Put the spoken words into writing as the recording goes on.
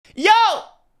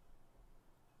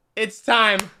It's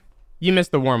time. You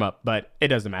missed the warm-up, but it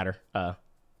doesn't matter.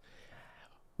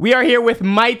 We are here with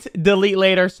Might Delete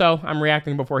Later, so I'm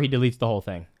reacting before he deletes the whole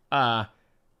thing. I'm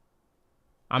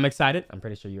excited. I'm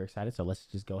pretty sure you're excited, so let's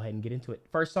just go ahead and get into it.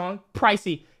 First song,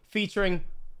 Pricey, featuring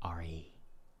Ari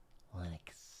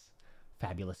Lennox.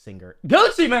 Fabulous singer.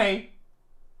 Gucci Mane!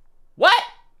 What?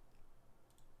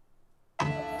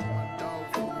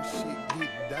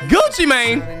 Gucci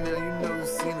Mane!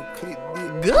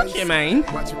 Gucci Mane?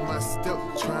 Watching my step,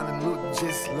 trying to look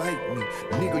just like me.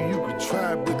 Nigga, you could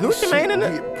try, but Gucci Mane in the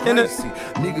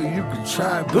nigga, you could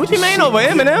try, but Gucci Mane over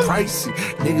Eminem. Pricey.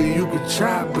 Nigga, you could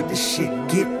try, but the shit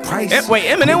get pricey. Wait,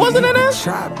 Eminem wasn't in there?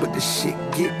 Try, but the shit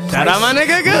get pricey. Shout out my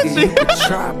nigga Gucci. You could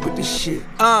try, but the shit.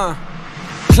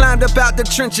 Climbed up out the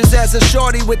trenches as a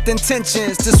shorty with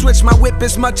intentions to switch my whip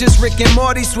as much as Rick and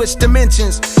Morty switch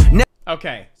dimensions.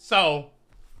 Okay, so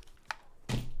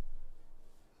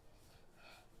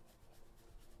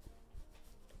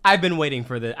I've been waiting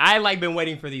for this. Been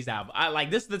waiting for these albums.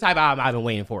 This is the type of album I've been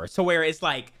waiting for. So where it's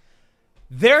like,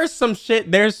 there's some shit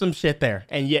there,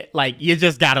 and yet you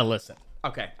just gotta listen.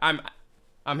 Okay, I'm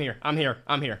here,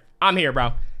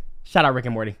 bro. Shout out Rick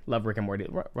and Morty. Love Rick and Morty.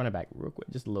 Run it back real quick,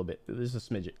 just a little bit. There's a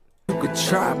smidget. You could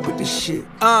try, but the shit.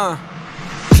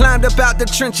 Climbed up out the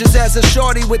trenches as a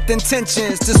shorty with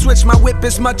intentions to switch my whip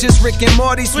as much as Rick and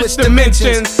Morty switch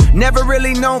dimensions. Never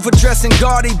really known for dressing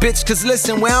gaudy, bitch, cause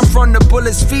listen, where I'm from, the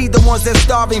bullets feed the ones that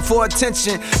starving for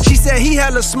attention. She said he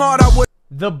hella smart, I would.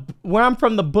 Where I'm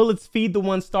from, the bullets feed the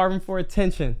ones starving for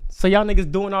attention. So y'all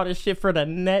niggas doing all this shit for the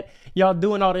net. Y'all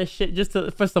doing all this shit just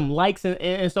for some likes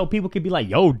and so people could be like,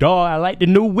 yo, dog, I like the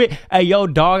new whip. Hey, yo,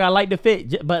 dog, I like the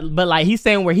fit. But like he's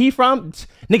saying where he from,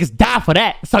 niggas die for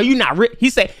that. So you not real.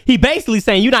 He basically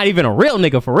saying you not even a real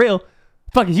nigga for real.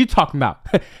 Fuck is you talking about?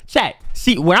 Chat.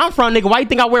 See, where I'm from, nigga, why you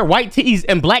think I wear white tees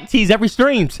and black tees every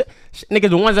stream? Nigga,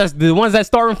 the ones that's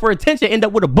starving for attention end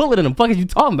up with a bullet in them. Fuck is you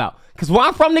talking about? Cause where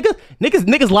I'm from,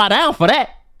 niggas lie down for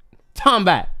that. Talking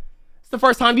about. It's the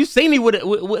first time you see me with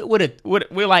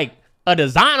like a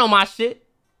design on my shit.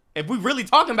 If we really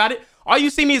talking about it, all you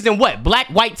see me is in what? Black,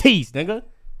 white tees, nigga.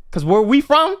 Cause where we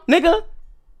from, nigga?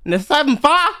 In the 7-5?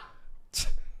 Bruh,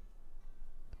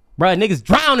 niggas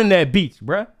drown in that beach,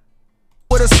 bruh.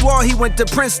 Would've swore he went to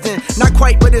Princeton. Not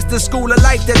quite, but it's the school of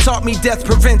life that taught me death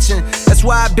prevention. That's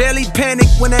why I barely panic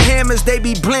when the hammers, they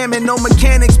be blamming. No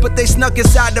mechanics, but they snuck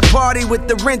inside the party with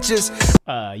the wrenches.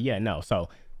 Yeah, no. So, all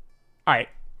right.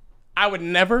 I would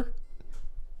never,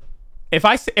 if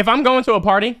I'm going to a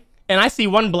party and I see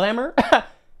one blammer,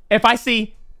 if I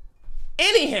see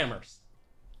any hammers,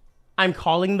 I'm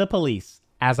calling the police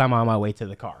as I'm on my way to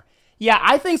the car. Yeah,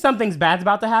 I think something's bad's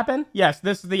about to happen. Yes,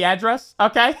 this is the address,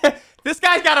 okay? This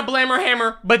guy's got a blammer,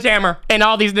 hammer, pajama, and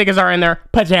all these niggas are in their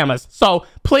pajamas. So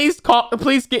please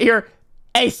get here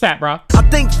ASAP, bro. I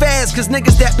think fast, cause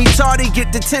niggas that be tardy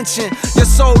get detention. Your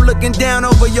soul looking down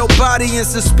over your body in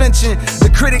suspension.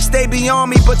 The critics, they be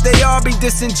on me, but they all be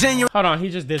disingenuous. Hold on,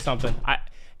 he just did something.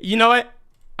 You know what?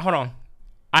 Hold on.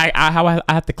 I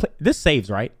have to clean. This saves,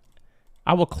 right?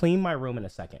 I will clean my room in a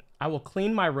second.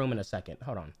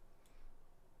 Hold on.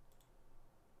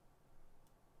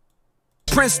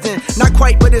 Princeton, not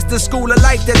quite, but it's the school of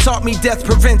life that taught me death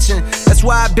prevention. That's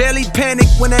why I barely panic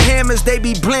when the hammers, they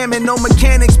be blamming. No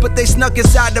mechanics, but they snuck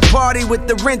inside the party with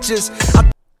the wrenches.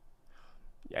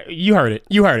 You heard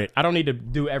it. I don't need to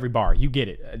do every bar. You get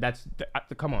it.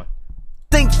 Come on.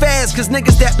 Think fast, cause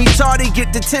niggas that be tardy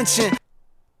get detention.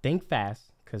 Think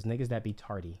fast, cause niggas that be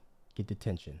tardy get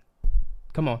detention.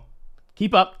 Come on.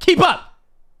 Keep up.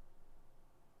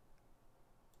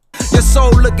 Your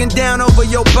soul looking down over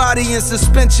your body in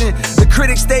suspension. The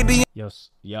critics, they be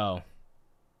yo.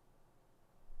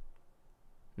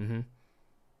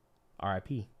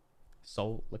 R.I.P.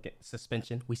 Soul looking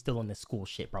suspension. We still on this school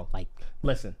shit, bro. Like,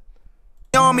 listen.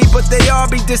 On me, but they all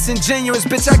be disingenuous.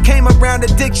 Bitch, I came around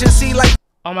addiction. See, like.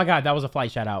 Oh my God, that was a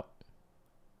flight shout out.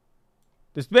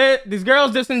 These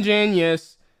girls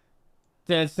disingenuous.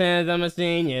 Then says I'm a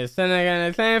genius. And they're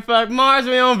gonna say fuck Mars,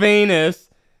 we on Venus.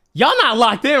 Y'all not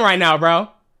locked in right now, bro.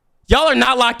 Y'all are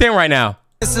not locked in right now.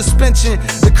 Suspension.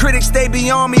 The critics, they be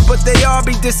on me, but they all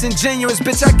be disingenuous.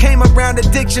 Bitch, I came around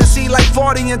addiction. See, like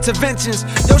 40 interventions.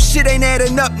 Your shit ain't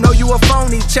adding up. No, you a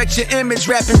phony. Check your image,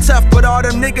 rapping tough, but all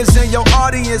them niggas in your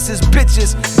audience is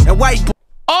bitches and white.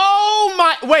 Oh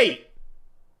my, wait.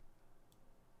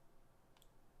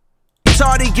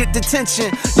 tardy, get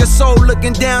detention. Your soul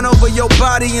looking down over your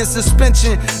body in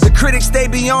suspension. The critics, they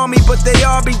be on me, but they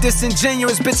all be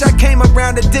disingenuous. Bitch, I came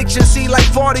around addiction, see like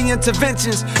 40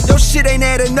 interventions. Your shit ain't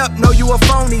adding up, no, you a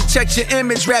phony. Check your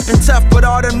image, rapping tough, but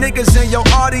all them niggas in your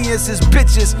audience is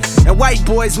bitches. And white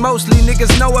boys mostly,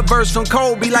 niggas know a verse from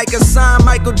Kobe like a signed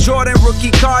Michael Jordan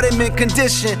rookie card in mint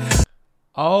condition.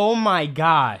 Oh my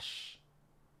gosh.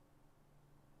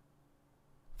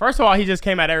 First of all, he just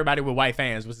came at everybody with white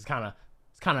fans, which is kind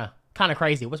of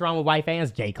crazy. What's wrong with white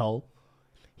fans? J. Cole.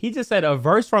 He just said a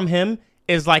verse from him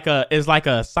is like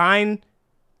a signed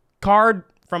card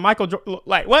from Michael Jordan.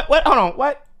 Like what? Hold on.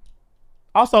 What?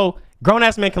 Also, grown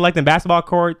ass men collecting basketball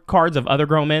cards of other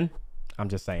grown men. I'm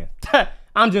just saying.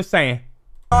 I'm just saying.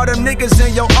 All them niggas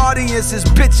in your audience is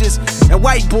bitches. And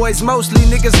white boys mostly,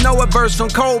 niggas know a verse from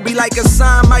Kobe like a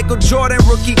signed Michael Jordan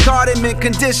rookie card in mint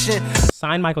condition.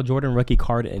 Signed Michael Jordan rookie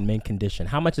card in mint condition.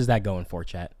 How much is that going for,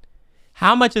 chat?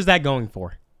 How much is that going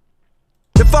for?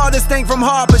 The farthest thing from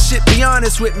hard, but shit, be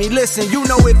honest with me. Listen, you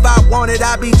know if I wanted,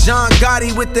 I'd be John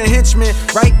Gotti with the henchmen,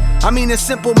 right? I mean, it's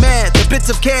simple math. The bits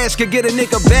of cash could get a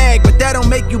nigga bag, but that don't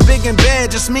make you big and bad,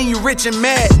 just mean you rich and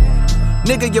mad.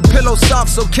 Nigga, your pillow soft,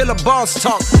 so kill a boss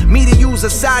talk. Me to use a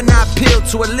cyanide pill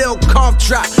to a little cough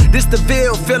drop. This the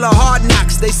Ville, fill of hard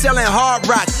knocks. They selling hard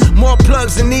rock. More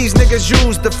plugs than these niggas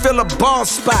use to fill a ball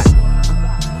spot.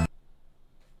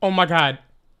 Oh my God.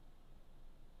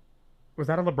 Was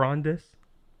that a LeBron diss?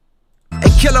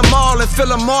 And kill them all and fill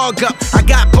them all up. I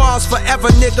got bars forever,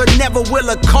 nigga. Never will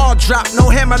a call drop. No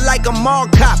hammer like a mall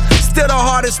cop. Still the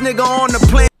hardest nigga on the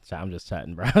planet. I'm just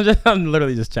chatting, bro. I'm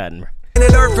literally just chatting, bro.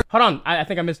 Hold on, I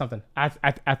think I missed something. I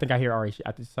think I hear Ari.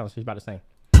 I think something she's about to say.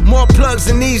 More plugs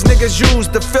than these niggas use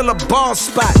to fill a ball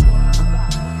spot.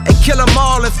 And kill them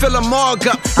all and fill them all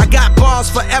up. I got bars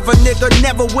forever, nigga.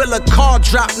 Never will a call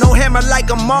drop. No hammer like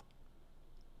a mall.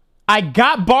 I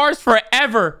got bars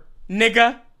forever,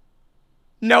 nigga.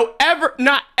 No ever,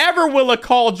 not ever will a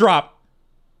call drop.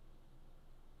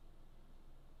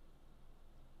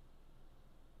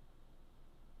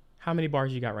 How many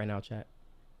bars you got right now, chat?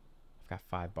 I've got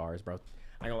 5 bars, bro.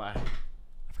 I ain't gonna lie.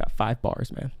 I've got 5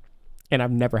 bars, man. And I've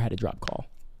never had a drop call.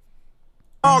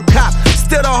 All cop,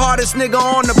 still the hardest nigga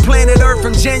on the planet Earth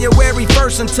from January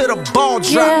 1st until the ball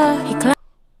drop. Yeah,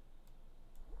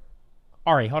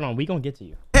 Ari, hold on. We gonna get to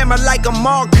you. Hammer like a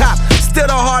mall cop, still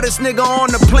the hardest nigga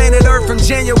on the planet Earth from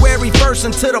January 1st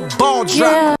until the ball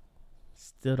drop. Yeah.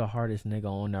 Still the hardest nigga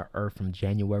on the earth from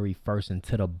January 1st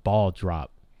until the ball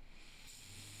drop.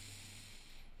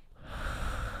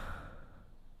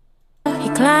 He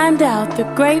climbed out the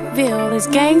Great Ville, that's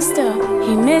gangster.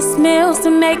 He missed meals to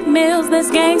make meals, that's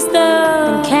gangster.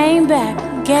 And came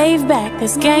back, gave back,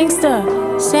 that's gangster.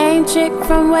 Same chick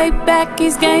from way back,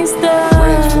 he's gangster.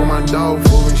 Range for my dog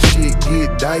for when shit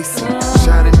get dicey.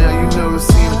 Shining now, you never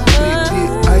seen a click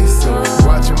get icy.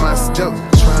 Watching my step,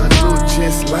 trying to look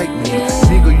just like me.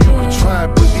 Nigga, you can try,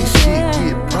 but this shit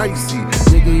get pricey.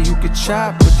 Nigga, you can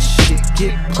try, but this shit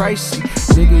get pricey.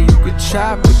 Nigga, you could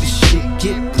try, but this shit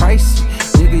get pricey.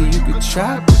 Nigga, you could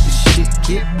try, but this shit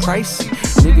get pricey.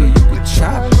 Nigga, you could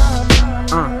try.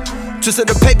 Just at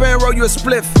the paper and roll you a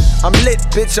spliff. I'm lit,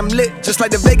 bitch, I'm lit. Just like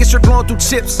the Vegas strip blowing through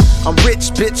chips. I'm rich,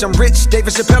 bitch, I'm rich.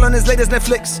 David Chappelle on his latest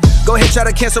Netflix. Go ahead, try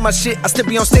to cancel my shit. I still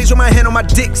be on stage with my hand on my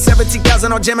dick.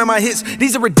 17,000 on jamming my hits.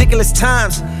 These are ridiculous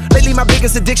times. Lately, my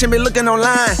biggest addiction been looking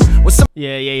online. With some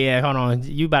Yeah. Hold on.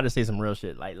 You about to say some real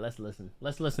shit. Like, let's listen.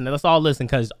 Let's listen. Let's all listen,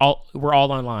 because we're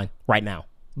all online right now.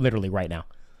 Literally right now.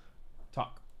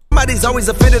 Talk. Somebody's always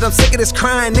offended. I'm sick of this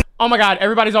crying. Oh my God.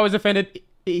 Everybody's always offended.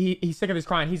 He's sick of this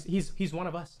crying. He's one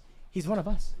of us. He's one of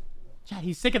us. Chad,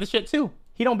 he's sick of the shit too.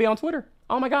 He don't be on Twitter.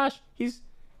 Oh my gosh. He's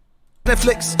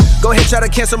Netflix. Go ahead, try to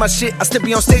cancel my shit. I still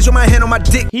be on stage with my hand on my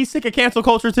dick. He's sick of cancel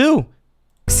culture too.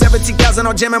 17,000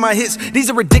 on jamming my hits. These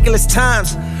are ridiculous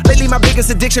times. Lately, my biggest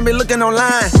addiction been looking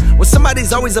online. When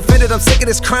somebody's always offended, I'm sick of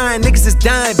this crying. Niggas is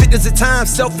dying, victims of time,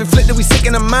 self-inflicted, we sick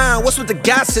in the mind. What's with the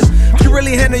gossip? If you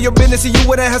really handle your business, and you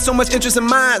wouldn't have so much interest in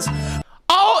mine.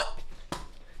 Oh!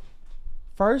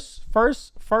 First,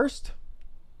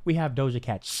 we have Doja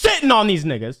Cat shitting on these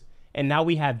niggas, and now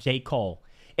we have J. Cole.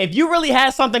 If you really had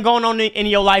something going on in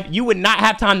your life, you would not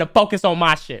have time to focus on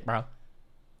my shit, bro.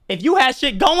 If you had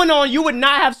shit going on, you would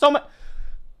not have so much.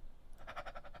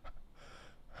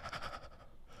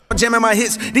 Jamming my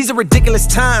hits. These are ridiculous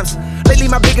times. Lately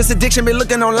my biggest addiction been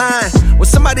looking online. When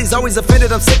somebody's always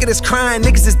offended, I'm sick of this crying.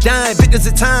 Niggas is dying, victims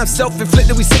of time,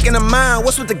 self-inflicted, we sick in the mind.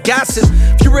 What's with the gossip?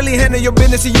 If you really handle your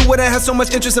business, you wouldn't have so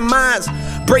much interest in mine.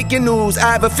 Breaking news,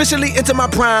 I've officially entered my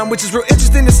prime, which is real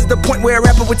interesting. This is the point where a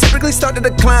rapper would typically start to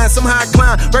decline. Somehow I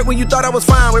climb, right when you thought I was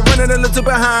fine. We're running a little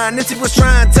behind. Nipsey was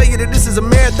trying to tell you that this is a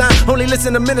marathon. Only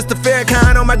listen to Minister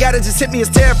Farrakhan. Oh my God, it just hit me, it's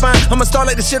terrifying. I'ma start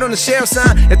like the shit on the sheriff's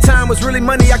sign. If time was really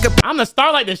money, I could I'm gonna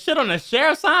start like the shit on the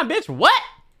sheriff's sign, bitch. What?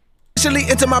 officially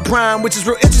enter my prime, which is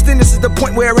real interesting. This is the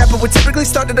point where a rapper would typically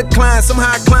start to decline.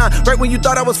 Somehow I climb, right when you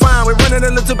thought I was fine. We're running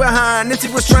a little behind.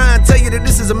 Nipsey was trying to tell you that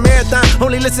this is a marathon.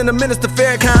 Only listen to Minister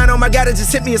Farrakhan. Oh my God, it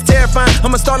just hit me, it's terrifying.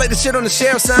 I'ma start like the shit on the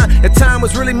sheriff's sign. If time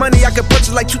was really money, I could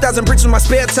purchase like 2,000 bricks with my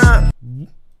spare time.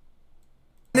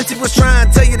 Nipsey was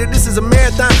trying to tell you that this is a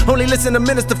marathon. Only listen to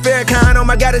Minister Farrakhan. Oh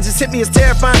my God, it just hit me, it's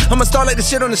terrifying. I'ma start like the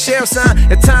shit on the sheriff's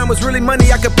sign. If time was really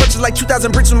money, I could purchase like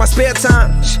 2,000 bricks with my spare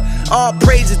time. All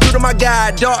praises due to my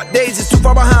God. Dark days is too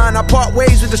far behind. I part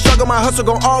ways with the struggle. My hustle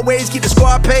gon' always keep the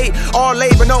squad paid. All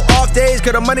labor, no off days,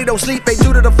 cause the money don't sleep. They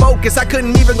due to the focus. I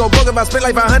couldn't even go broke if I spent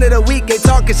like 500 a week. They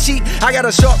talking cheap. I got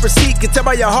a short receipt. Can tell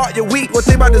by your heart you're weak. One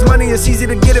thing about this money, it's easy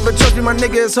to get it, but trust me, my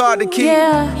nigga, it's hard to keep.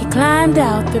 Yeah, he climbed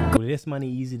out the This money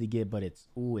easy to get, but it's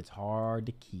hard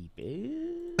to keep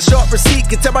it. Short receipt,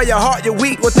 can tell by your heart you're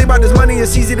weak. One thing about this money,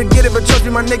 it's easy to get it, but trust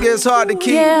me, my nigga, it's hard to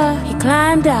keep. Yeah, he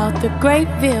climbed out the Great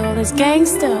Ville as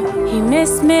gangster. He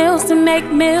missed meals to make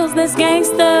meals, that's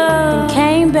gangster. Then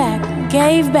came back,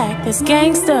 gave back, that's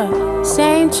gangster.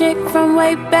 Same chick from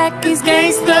way back, he's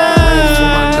gangster. Waiting for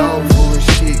my dog for and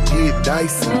shit get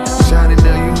dicey. Shining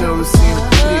now, you never seen a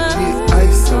clip get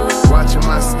icy. Watching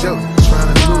my step,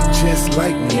 trying to look just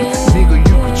like me. Nigga, you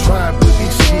can try, but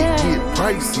this shit get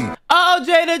pricey. Oh,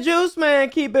 Jay the Juice Man,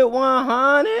 keep it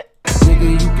 100.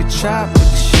 Nigga, you can try, but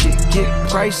this shit get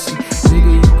pricey.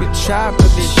 Nigga, you can try, but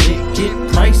this shit get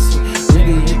pricey.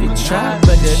 Nigga, you can try,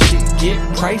 but this shit get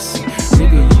pricey.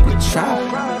 Nigga, you can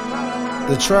try.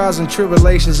 The trials and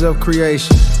tribulations of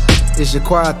creation is the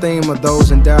quiet theme of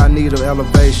those in dire need of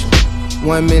elevation.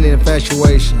 1 minute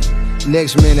infatuation,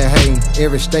 next minute hating.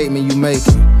 Every statement you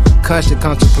making, constant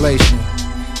contemplation.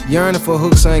 Yearning for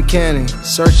hooks uncanny,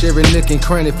 search every nook and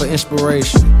cranny for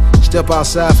inspiration. Step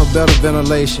outside for better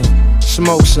ventilation.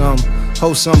 Smoke some,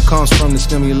 hope some comes from the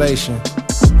stimulation.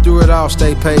 Through it all,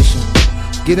 stay patient.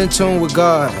 Get in tune with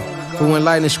God, for when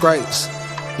lightning strikes,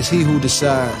 it's He who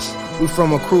decides. We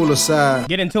from a crueler side.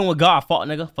 Get in tune with God, fault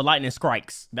nigga, for lightning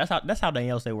strikes. That's how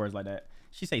Danielle say words like that.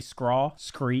 She say scrawl,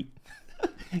 screet,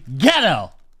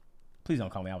 ghetto. Please don't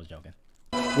call me, I was joking.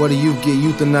 Where the youth get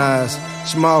euthanized,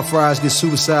 small fries get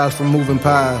supersized from moving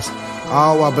pies.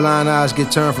 All while blind eyes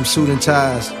get turned from suit and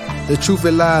ties. The truth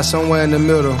it lies somewhere in the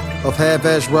middle of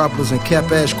half-ass rappers and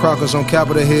cap-ass crockers on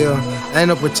Capitol Hill. Ain't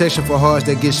no protection for hearts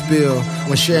that get spilled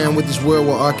when sharing with this world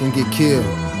where art can get killed.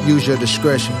 Use your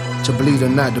discretion to bleed or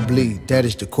not to bleed. That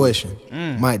is the question.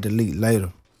 Might delete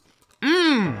later.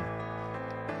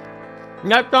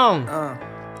 Next song,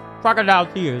 Crocodile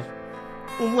Tears.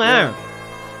 Wow.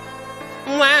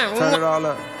 Wow. Turn it all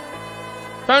up.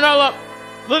 Turn it all up.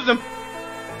 Listen.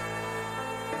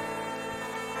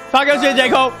 Talk your shit, J.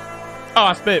 Cole. Oh,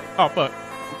 I spit. Oh, fuck.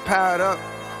 I'm powered up.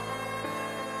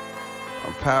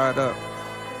 I'm powered up.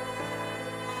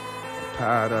 I'm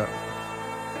powered up.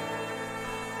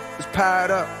 It's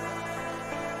powered up.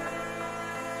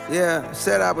 Yeah,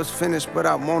 said I was finished, but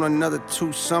I want another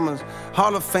 2 summers.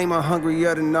 Hall of Famer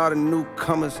hungrier than all the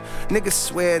newcomers. Niggas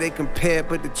swear they compare,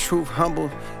 but the truth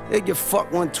humbles. If you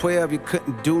fuck 112, you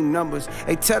couldn't do numbers.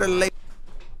 They tell the late.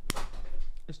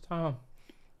 It's time.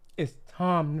 It's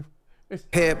time.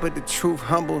 Head, but the truth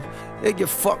humbles. If you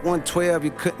fuck 112,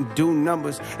 you couldn't do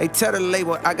numbers. They tell the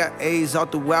label I got A's all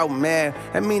throughout mad.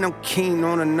 That mean I'm keen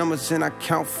on the numbers and I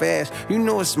count fast. You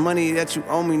know it's money that you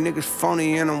owe me, niggas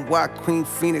phony, and I'm why Queen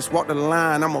Phoenix walk the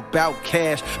line. I'm about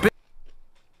cash.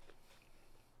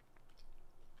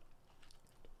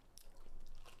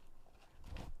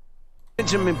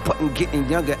 Benjamin Button getting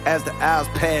younger as the hours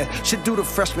pass. Should do the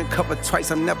freshman cover twice,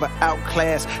 I'm never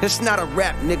outclassed. It's not a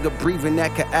rap nigga breathing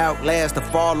that can outlast. The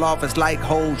fall off is like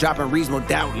holes dropping reasonable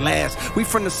doubt last. We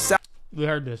from the south. We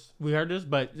heard this,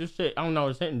 but this shit, I don't know,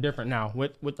 it's hitting different now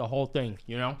with the whole thing,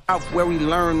 you know? Where we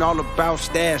learn all about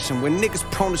stashing. When niggas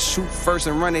prone to shoot first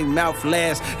and run their mouth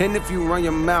last. And if you run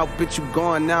your mouth, bitch, you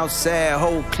going outside.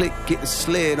 Whole click getting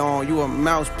slid on, you a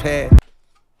mouse pad.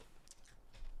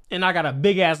 And I got a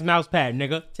big ass mouse pad,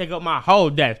 nigga. Take up my whole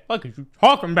desk. Fuck is you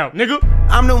talking about, nigga?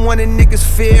 I'm the one that niggas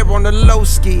fear on the low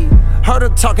ski. Heard her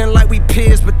talking like we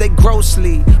peers, but they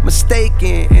grossly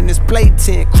mistaken, and it's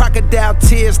blatant. Crocodile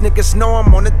tears, niggas know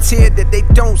I'm on a tier that they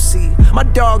don't see. My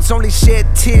dogs only shed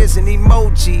tears and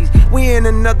emojis. We in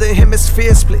another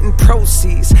hemisphere splitting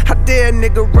proceeds. How dare a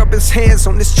nigga rub his hands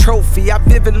on this trophy? I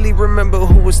vividly remember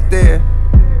who was there.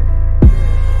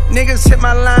 Niggas hit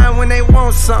my line when they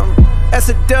want something. That's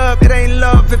a dub, it ain't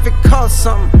love if it costs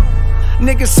something.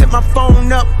 Niggas hit my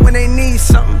phone up when they need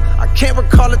something. I can't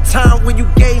recall a time when you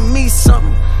gave me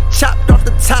something. Chopped off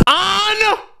the top.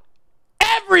 On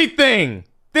everything.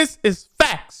 This is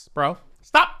facts, bro.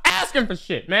 Stop asking for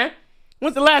shit, man.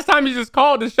 When's the last time you just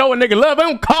called to show a nigga love? It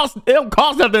don't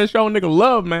cost nothing to show a nigga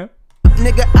love, man.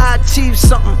 Nigga, I achieved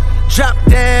something. Drop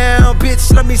down,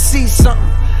 bitch, let me see something.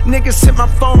 Niggas hit my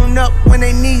phone up when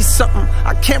they need something.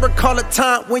 I can't recall a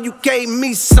time when you gave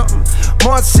me something.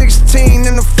 March 16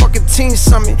 in the fucking teen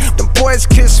summit. Them boys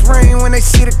kiss ring when they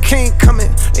see the king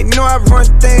coming. They know I run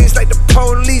things like the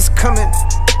police coming.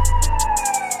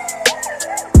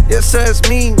 Yes, sir, it's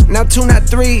me. Not two, not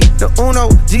three. The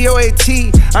uno,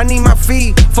 G-O-A-T. I need my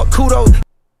fee for kudos.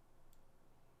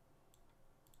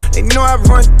 They know I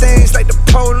run things like the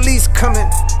police coming.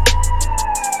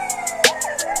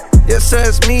 Yes, sir,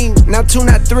 it's me. Not two,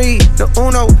 not three. The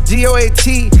uno,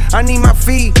 G-O-A-T. I need my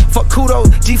fee for kudos.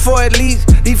 G4 at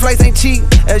least. These flights ain't cheap.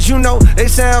 As you know, they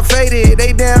sound faded.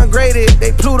 They downgraded.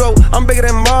 They Pluto. I'm bigger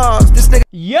than Mars. This nigga.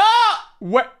 Yeah.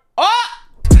 What? Oh.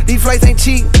 These flights ain't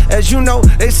cheap. As you know,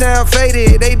 they sound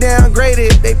faded. They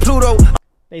downgraded. They Pluto.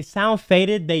 They sound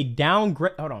faded. They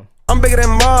downgrade. Hold on. I'm bigger than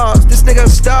Mars. This nigga a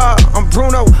star. I'm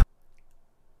Bruno.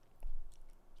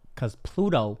 Cause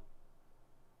Pluto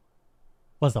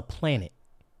was a planet,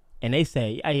 and they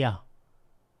say, hey, yo,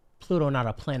 Pluto not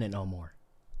a planet no more.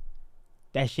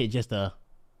 That shit just a.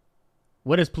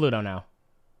 What is Pluto now?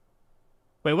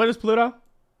 Wait, what is Pluto?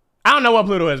 I don't know what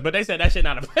Pluto is, but they said that shit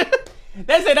not a.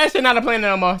 They said that shit not a planet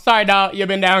no more. Sorry, dog, you've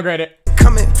been downgraded.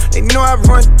 Coming, they know I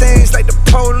run things like the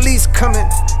police coming.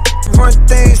 Run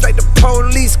things like the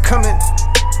police coming.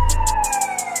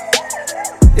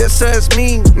 Yes, sir, it's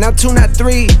me. Not two, not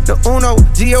three. The uno,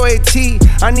 G-O-A-T.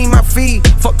 I need my fee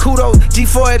for kudos.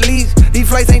 G4 at least. These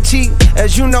flights ain't cheap.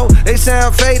 As you know, they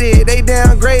sound faded. They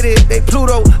downgraded. They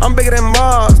Pluto. I'm bigger than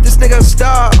Mars. This nigga a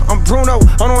star. I'm Bruno.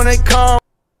 On when they call.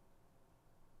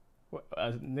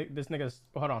 This nigga's.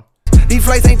 Hold on. These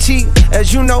flights ain't cheap.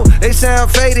 As you know, they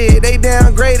sound faded. They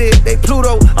downgraded. They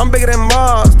Pluto. I'm bigger than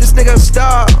Mars. This nigga a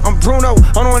star. I'm Bruno.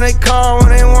 On when they call. When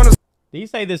they wanna. Did you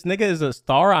say this nigga is a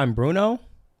star? I'm Bruno.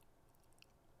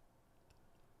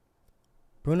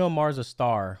 Bruno Mars a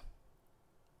star.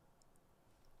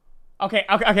 Okay.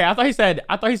 I thought he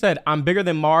said I'm bigger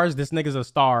than Mars. This nigga's a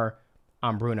star.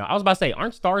 I'm Bruno. I was about to say,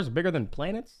 aren't stars bigger than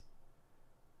planets?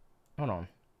 Hold on.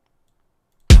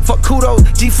 For kudos,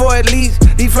 G4 at least.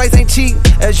 These flights ain't cheap.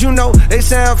 As you know, they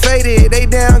sound faded. They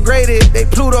downgraded. They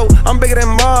Pluto. I'm bigger than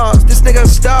Mars. This nigga a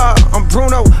star. I'm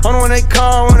Bruno. On when they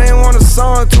call. When they want a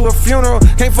song to a funeral.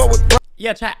 Can't fuck with.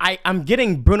 Yeah, chat. I'm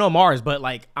getting Bruno Mars, but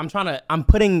like I'm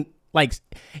putting. Like,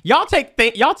 y'all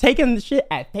taking the shit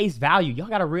at face value. Y'all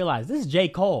gotta realize this is J.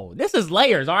 Cole. This is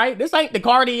layers, all right? This ain't the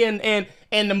Cardi and the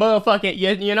motherfucking,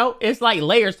 you know? It's like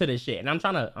layers to this shit. And I'm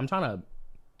trying to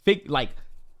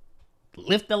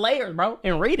lift the layers, bro,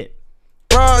 and read it.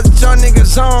 Bros, y'all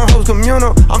niggas on hoes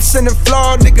communal. I'm sending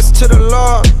flawed niggas to the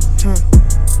Lord.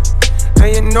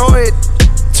 And you know it.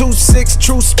 2-6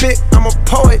 true spit. I'm a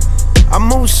poet. I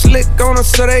move slick on them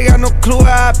so they got no clue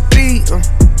how I be.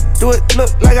 Do it look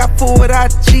like I fool with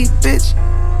IG, bitch?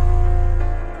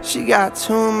 She got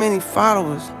too many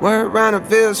followers. Word around the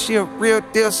Ville, she a real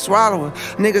deal swallower.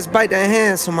 Niggas bite their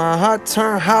hands, so my heart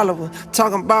turn hollower.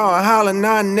 Talking about a holler,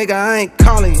 nah, nigga, I ain't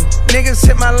calling you. Niggas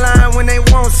hit my line when they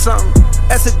want something.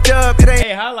 That's a dub, it ain't.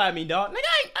 Hey, holla at me, dog.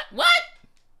 Nigga, what?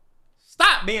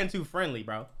 Stop being too friendly,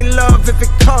 bro. Love if it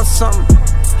costs something.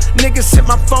 Niggas hit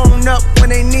my phone up when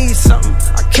they need something.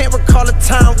 I can't recall a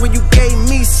time when you gave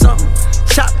me something.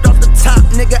 Chopped off the top,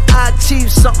 nigga, I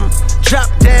achieved something. Drop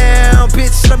down,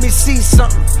 bitch, let me see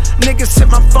something. Niggas hit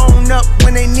my phone up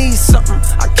when they need something.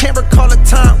 I can't recall a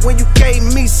time when you gave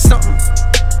me something.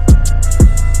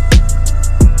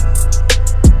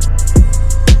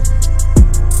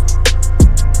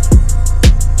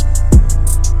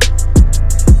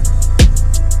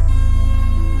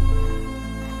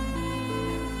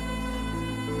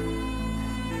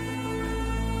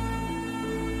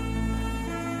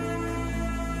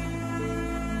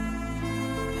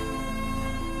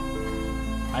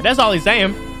 That's all he's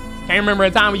saying. Can't remember a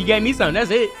time when you gave me something.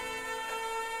 That's it.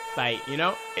 Like, you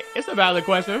know, it's a valid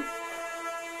question.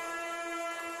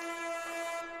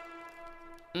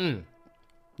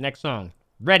 Next song.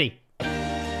 Ready.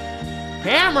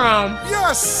 Camera him.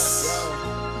 Yes.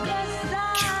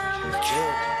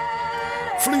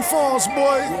 Flea Falls,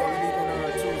 boy.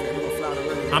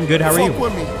 I'm good. How are you? Fuck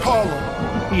with me,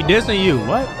 Harlem. He dissing you.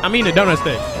 What? I mean the donut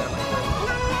stick.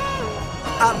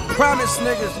 I promise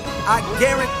niggas, I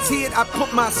guarantee it, I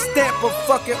put my stamp of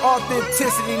fucking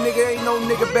authenticity, nigga. Ain't no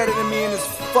nigga better than me in this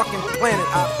fucking planet,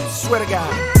 I swear to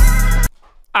God.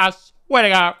 I swear to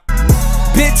God.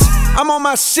 Bitch, I'm on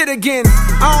my shit again.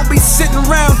 I don't be sitting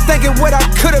around thinking what I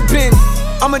could've been.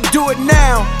 I'ma do it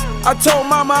now. I told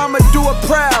mama I'ma do it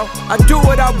proud. I do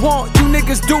what I want, you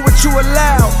niggas do what you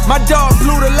allow. My dog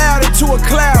blew the loud into a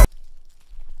cloud.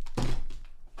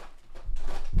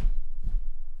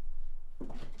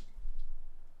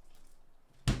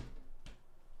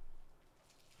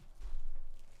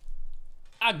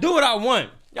 I do what I want.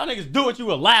 Y'all niggas do what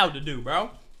you allowed to do, bro.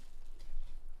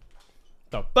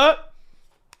 The fuck?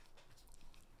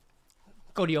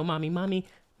 Go to your mommy,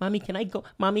 can I go?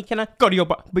 Mommy, can I go to your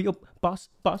boss,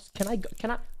 can I go?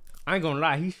 Can I ain't gonna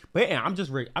lie, he's spitting. I'm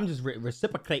just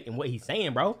reciprocating what he's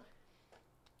saying, bro.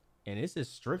 And this is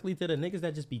strictly to the niggas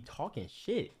that just be talking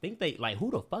shit. Think they, like,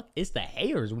 who the fuck is the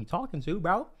haters we talking to,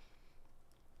 bro?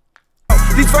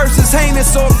 These verses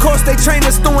heinous, so of course they train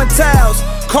us throwing towels.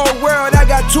 Cold world, I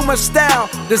got too much style.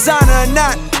 Designer or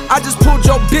not, I just pulled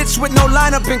your bitch with no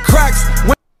lineup and cracks.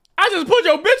 I just pulled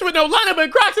your bitch with no lineup and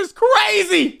cracks. It's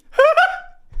crazy.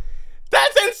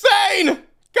 That's insane.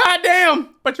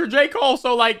 Goddamn. But you're J. Cole,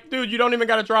 so like, dude, you don't even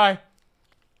gotta try.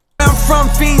 I'm from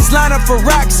fiends, line up for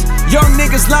racks. Young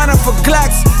niggas line up for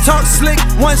Glocks. Talk slick,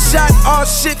 one shot, all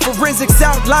shit. Forensics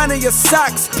outline of your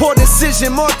socks. Poor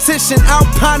decision, mortician,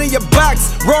 outpine of your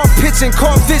box. Raw pitching,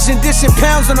 caught vision, dishing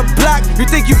pounds on the block. You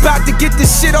think you about to get this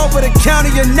shit over the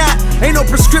counter, you're not. Ain't no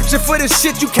prescription for this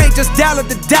shit, you can't just dial at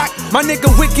the doc. My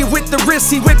nigga wicked with the wrist,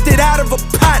 he whipped it out of a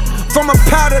pot. From a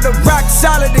powder to rock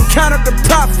solid and count up the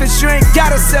profits. You ain't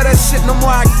gotta sell that shit no more,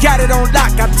 I got it on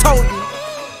lock, I told you.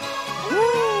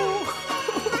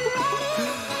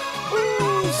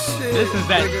 This is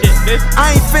that shit. This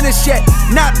I ain't finished yet,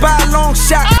 not by a long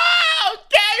shot. Oh,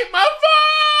 okay, my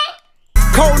fault.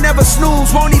 Cole never snooze,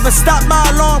 won't even stop my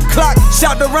alarm clock.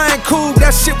 Shout to Ryan Cool,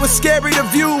 that shit was scary to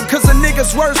view. Cause a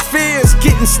nigga's worst fear is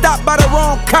getting stopped by the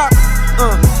wrong cop.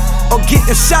 Or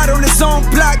getting shot on his own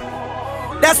block.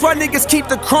 That's why niggas keep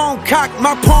the chrome cock.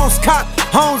 My palms cop.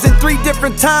 Homes in 3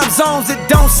 different time zones, it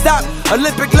don't stop.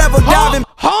 Olympic level diving.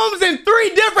 Homes in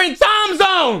 3 different time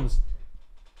zones.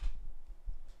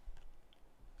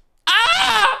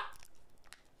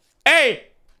 Hey,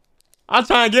 I'm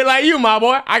trying to get like you, my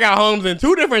boy. I got homes in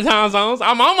 2 different time zones.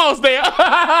 I'm almost there.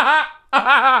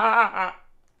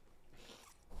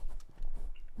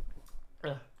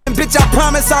 Bitch, I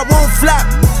promise I won't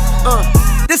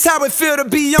flop. This how it feel to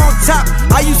be on top.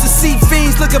 I used to see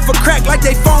fiends looking for crack like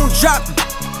they phone dropped.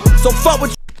 So fuck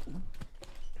with you.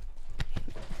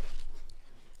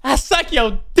 I suck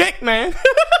your dick, man.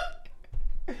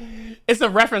 It's a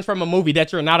reference from a movie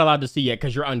that you're not allowed to see yet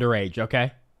because you're underage,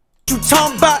 okay? You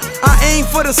talking about? I aim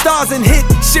for the stars and hit.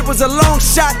 Shit was a long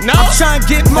shot. No, I'm trying to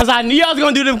get because I knew I was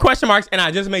gonna do them question marks, and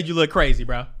I just made you look crazy,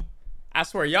 bro. I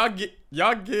swear, y'all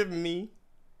give me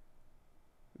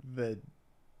the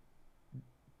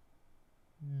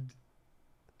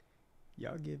you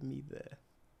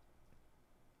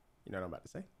know what I'm about to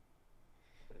say?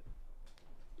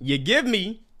 You give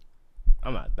me.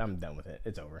 I'm done with it.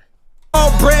 It's over.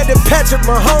 All bread and Patrick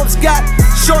Mahomes got.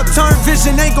 Short-term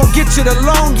vision ain't gon' get you the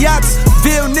long yachts.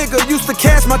 Bill nigga used to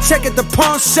cash my check at the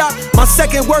pawn shop. My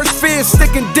second worst fear is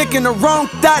sticking dick in the wrong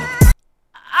dot.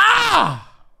 Ah!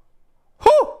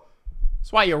 Whew!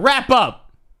 That's why you wrap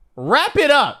up. Wrap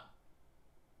it up.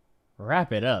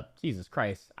 Wrap it up. Jesus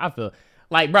Christ. I feel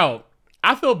like, bro,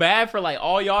 I feel bad for like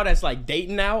all y'all that's like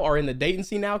dating now or in the dating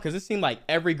scene now, because it seemed like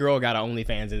every girl got an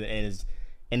OnlyFans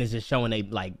and is just showing they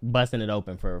like busting it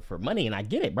open for money. And I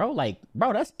get it, bro. Like,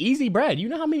 bro, that's easy bread. You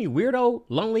know how many weirdo,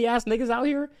 lonely ass niggas out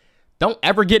here don't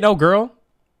ever get no girl?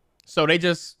 So they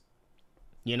just,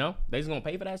 you know, they just gonna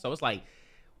pay for that. So it's like,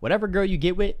 whatever girl you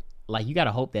get with, like, you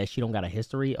gotta hope that she don't got a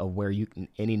history of where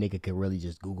any nigga could really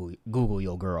just Google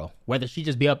your girl. Whether she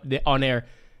just be up on there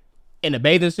in a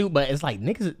bathing suit, but it's like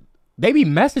niggas, they be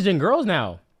messaging girls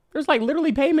now. There's like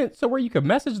literally payments so where you could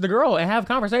message the girl and have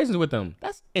conversations with them.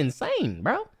 That's insane,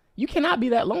 bro. You cannot be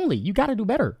that lonely. You gotta do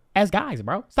better as guys,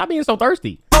 bro. Stop being so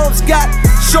thirsty. Got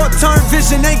short-term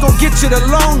vision, ain't gon' get you the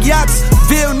long yachts.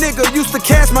 Bill nigga used to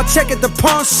cash my check at the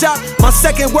pawn shop. My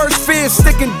second worst fear is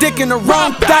sticking dick in the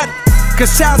wrong dot.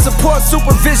 Cause child support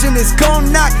supervision is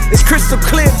gon' knock. It's crystal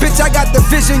clear, bitch, I got the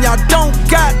vision y'all don't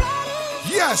got.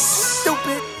 Yes.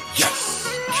 Stupid. Yes.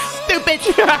 Stupid.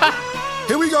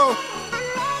 Here we go.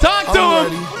 Talk to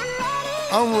him.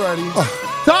 I'm ready.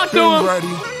 Talk to him.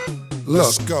 Ready.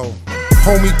 Let's go.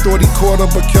 Homie thought he caught her,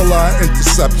 but killer, I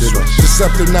intercepted her.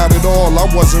 Deceptive not at all, I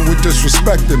wasn't with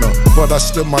disrespecting her. But I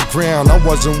stood my ground, I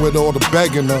wasn't with all the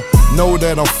begging her. Know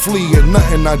that I'm fleeing,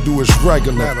 nothing I do is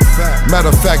regular. Matter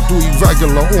of fact, do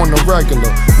irregular on the regular.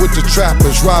 With the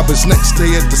trappers, robbers, next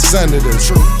day at the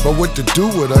senators. But what to do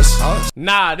with us?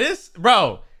 Nah, this,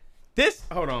 bro, this,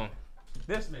 hold on.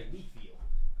 This made me feel.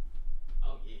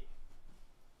 Oh, yeah.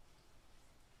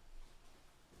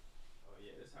 Oh,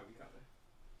 yeah, this is how we coming.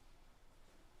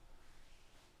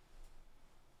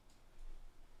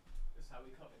 This is how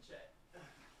we coming, chat.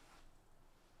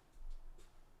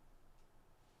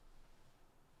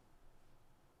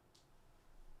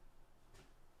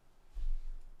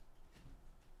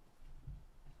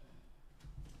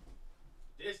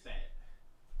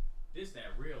 This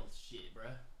that real shit, bruh.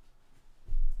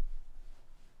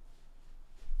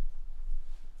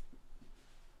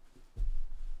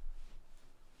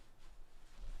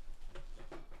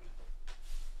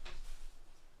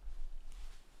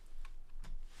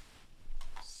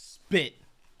 Spit.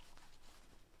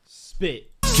 Spit.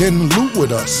 Getting loot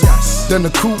with us, then the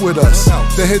coup with us,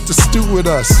 then hit the stew with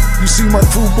us. You see my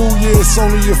crew, boo, yeah, it's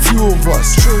only a few of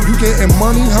us. You getting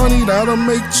money, honey, that'll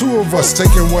make two of us.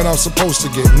 Taking what I'm supposed to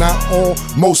get, not all,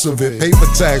 most of it. Paper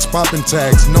tags, popping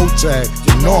tags, no tag,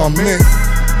 you know I'm in.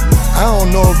 I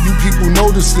don't know if you people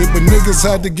noticed it, but niggas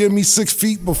had to give me 6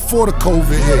 feet before the COVID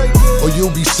hit. Or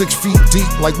you'll be 6 feet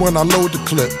deep like when I load the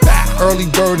clip. Early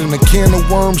bird and a can of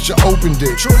worms, you opened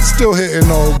it. Still hitting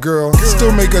old girl,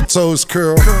 still make her toes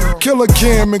curl. Killer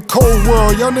Cam in Cold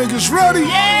World, y'all niggas ready?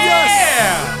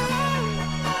 Yeah!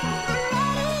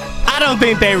 I don't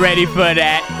think they ready for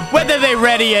that. Whether they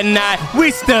ready or not, we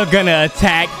still gonna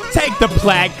attack. Take the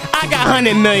plaque. I got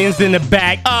 100 millions in the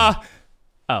bag. Oh,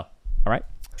 all right.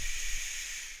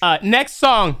 Next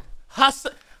song,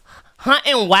 Hunting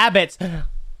Wabbits.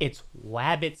 It's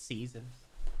wabbit season.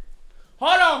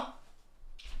 Hold on.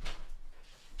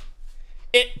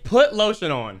 It put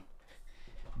lotion on.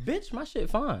 Bitch, my shit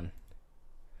fine.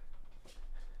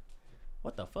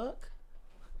 What the fuck?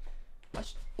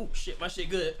 Oh shit, my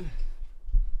shit good.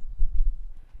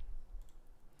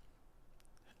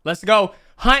 Let's go.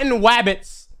 Hunting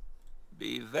Wabbits.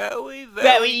 Be very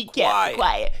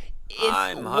quiet.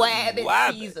 It's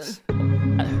wabbit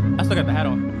season. I still got the hat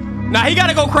on. Nah, he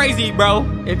gotta go crazy, bro.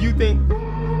 If you think.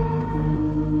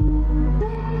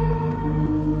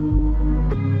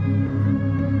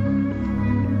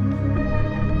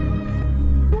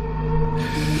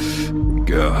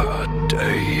 God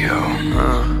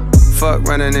damn. Fuck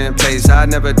running in place, I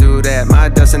never do that. My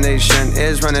destination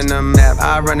is running the map.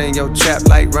 I run in your trap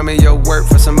like running your work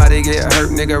for somebody get hurt.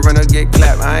 Nigga run or get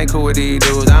clapped. I ain't cool with these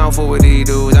dudes, I don't fool with these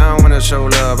dudes. I don't wanna show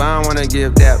love, I don't wanna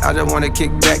give that. I just wanna kick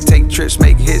back, take trips,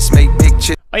 make hits, make big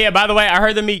chips. Oh yeah, by the way, I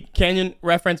heard the Meat Canyon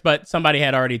reference, but somebody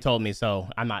had already told me, so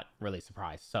I'm not really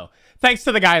surprised. So thanks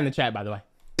to the guy in the chat, by the way.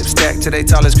 Stack to they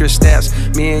tallest Chris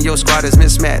stats. Me and your squad is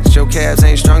mismatched. Your calves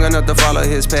ain't strong enough to follow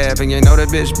his path. And you know the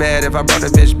bitch bad. If I brought the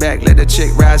bitch back, let the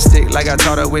chick ride stick like I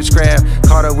taught her witchcraft.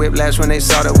 Caught her whiplash when they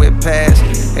saw the whip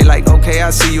pass. They like, okay,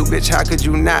 I see you, bitch. How could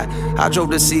you not? I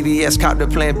drove to CVS, copped the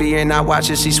Plan B, and I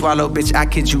watch it. She swallow, bitch. I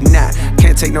kid you not.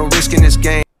 Can't take no risk in this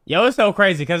game. Yo, it's so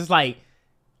crazy because it's like,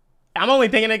 I'm only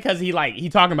thinking it because he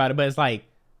talking about it, but it's like,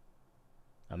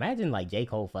 imagine like J.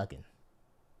 Cole fucking.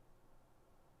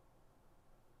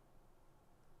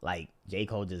 Like J.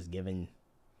 Cole just giving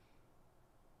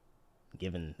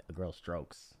a girl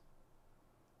strokes.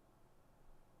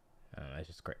 It's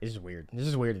just crazy. It's just weird. It's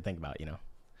just weird to think about, you know.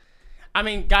 I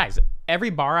mean, guys, every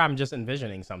bar I'm just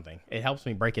envisioning something. It helps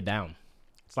me break it down.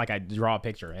 It's like I draw a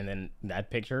picture, and then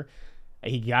that picture,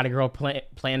 he got a girl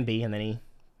plan B, and then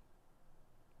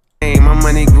he. My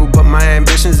money grew, but my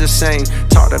ambitions the same.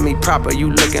 Talk to me proper.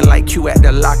 You looking like you at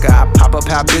the locker. I pop up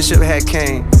how Bishop had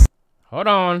came. Hold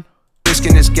on.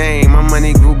 In this game, my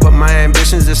money grew, but my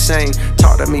ambitions the same.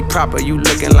 Talk to me proper, you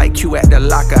looking like you at the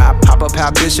locker. I pop up how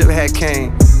Bishop had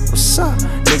came. What's up?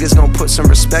 Niggas gonna put some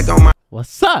respect on my.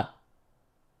 What's up?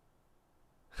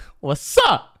 What's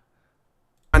up?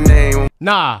 My name.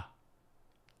 Nah,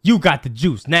 you got the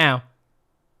juice now.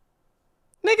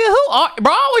 Nigga, who are?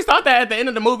 Bro, I always thought that at the end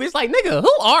of the movie. It's like, nigga,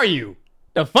 who are you?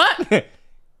 The fuck?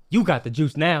 You got the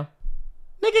juice now.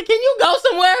 Nigga, can you go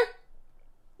somewhere?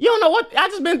 You don't know what? I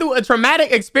just been through a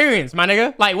traumatic experience, my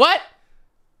nigga. Like, what?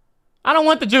 I don't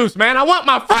want the juice, man. I want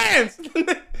my friends.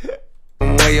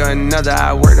 One way or another,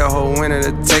 I work the whole winter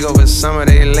to take over summer.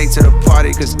 They late to the party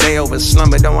because they over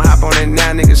slumber. Don't hop on it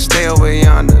now, nigga. Stay over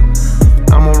yonder.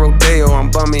 I'm on rodeo, I'm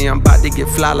bummy, I'm about to get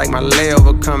fly like my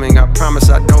layover coming. I promise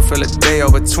I don't feel a day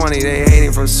over 20. They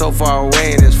hating from so far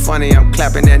away and it's funny, I'm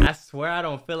clapping that. I swear I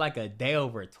don't feel like a day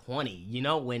over 20. You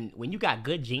know, when you got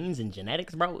good genes and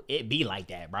genetics, bro, it be like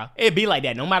that, bro. It be like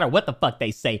that no matter what the fuck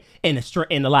they say in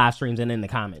the live streams and in the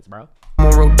comments, bro. I'm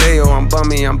on rodeo, I'm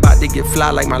bummy, I'm about to get fly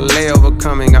like my layover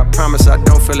coming. I promise I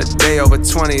don't feel a day over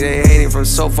 20. They hating from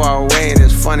so far away and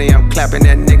it's funny, I'm clapping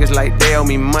at niggas like they owe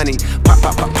me money. Pop,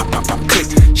 pop, pop, pop, pop, pop, click.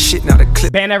 Shit, not a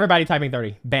clip. Ban everybody typing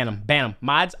 30. Ban them. Ban them.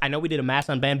 Mods, I know we did a mass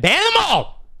unban. Ban them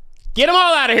all! Get them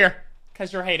all out of here.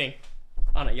 Because you're hating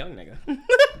on a young nigga.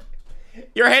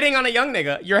 You're hating on a young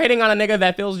nigga. You're hating on a nigga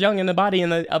that feels young in the body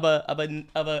of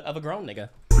a grown nigga.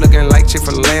 Looking like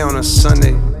Chick-fil-A on a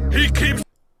Sunday. He keeps.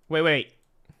 Wait.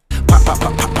 Pop, pop,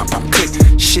 pop, pop, pop, pop, click.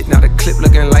 Shit, not a clip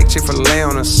looking like Chick-fil-A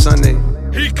on a Sunday.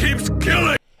 He keeps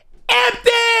killing.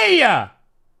 Empty!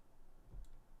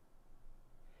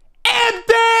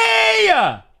 Empty!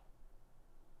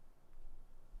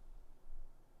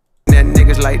 That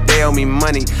niggas like they owe me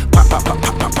money. Pop, pop, pop,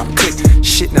 pop, pop, pop, click.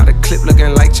 Shit, not a clip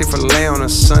looking like Chick-fil-A on a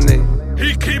Sunday.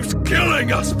 He keeps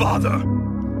killing us, father.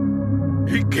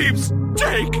 He keeps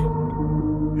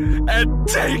taking and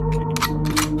taking.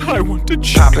 I want to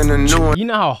chop in a new one. You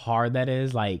know how hard that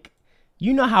is? Like,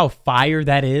 you know how fire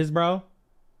that is, bro?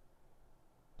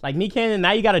 Like, me, Cannon,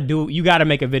 now you gotta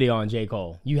make a video on J.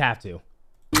 Cole. You have to.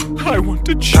 I want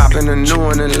to chop in a new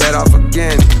one and let off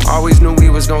again. Always knew we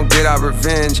was gonna get our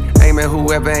revenge. Aim at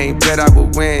whoever ain't bet I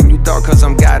would win. You thought cause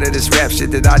I'm God of this rap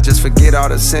shit that I just forget all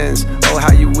the sins. Oh,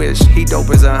 how you wish. He dope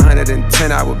as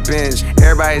 110, I would binge.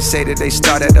 Everybody say that they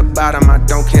start at the bottom. I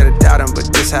don't care to doubt them,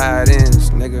 but this how it ends,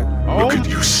 nigga. Look at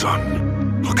you,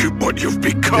 son. Look at what you've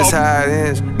become. This how it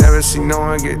ends. Never see no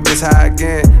one get this high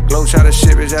again. Glow try to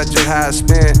ship it, that's just how I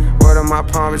spin. Word on my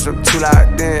palm, bitch, I'm too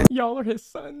locked in. Y'all are his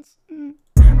sons.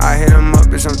 I hit him up,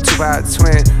 bitch, I'm 2 by a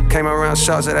twin. Came around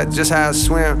short, so that's just how I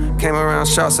swim. Came around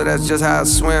short, so that's just how I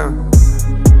swim.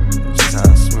 Just how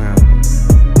I swim.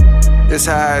 This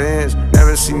how it ends.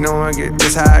 Never see no one get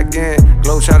this high again.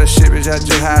 Glow try to ship it, that's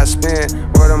just how I spin.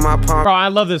 Word on my palm. Bro, I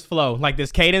love this flow. Like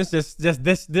this cadence,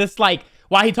 this like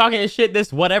while he talking his shit,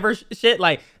 this whatever shit,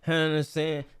 like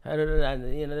understand,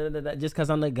 just cause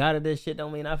I'm the god of this shit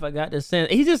don't mean I forgot to sin.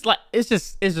 He just like it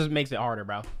just makes it harder,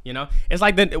 bro. You know, it's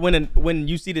like when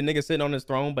you see the nigga sitting on his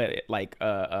throne, but it, like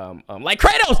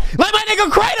Kratos, like my nigga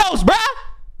Kratos,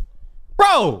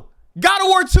 bro. God of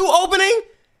War 2 opening.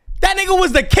 That nigga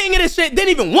was the king of this shit. Didn't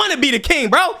even want to be the king,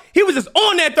 bro. He was just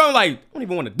on that throne like, I don't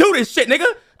even want to do this shit, nigga.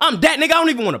 I'm that nigga. I don't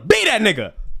even want to be that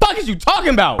nigga. Fuck is you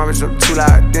talking about? Bitch, I'm too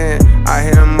locked in. I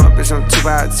hit him up, bitch, I'm 2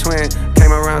 by a twin.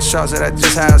 Came around short, so that's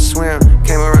just how I swim.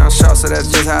 Came around short, so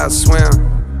that's just how I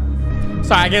swim.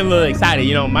 Sorry, I get a little excited.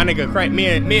 You know, my nigga, me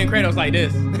and Kratos like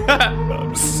this.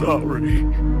 I'm sorry.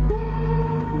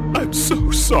 I'm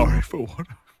so sorry for what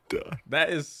I've done.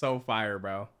 That is so fire,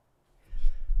 bro.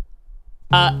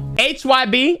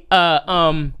 HYB,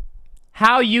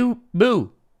 how you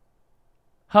boo?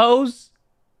 Hoes?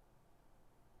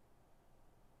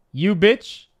 You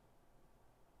bitch?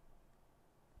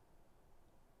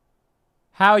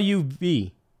 How you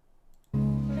be?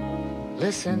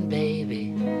 Listen,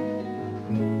 baby,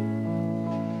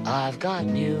 I've got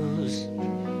news.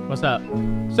 What's up?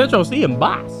 Central C and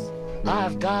Boss.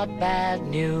 I've got bad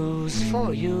news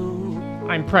for you.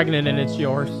 I'm pregnant and it's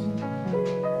yours.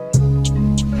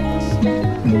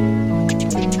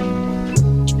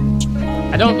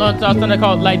 I don't know something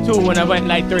called light 2 when I went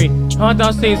light 3. I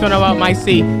don't see when I want my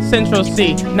C. Central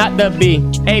C, not the B.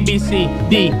 A, B, C,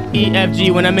 D, E, F,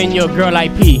 G when I'm in your girl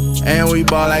like P. And we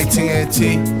ball like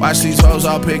TNT. Watch these hoes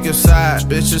all pick a side.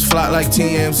 Bitches flock like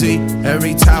TMZ.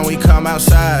 Every time we come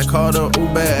outside, call the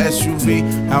Uber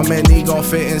SUV. How many gon'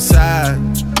 fit inside?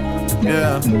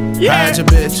 Yeah. Hide your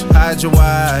bitch, hide your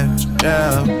wife.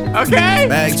 Yeah. Okay.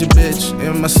 Bagged your bitch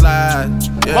in my slide.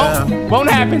 Yeah. Won't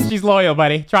happen. She's loyal,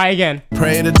 buddy. Try again.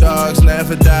 Pray the dogs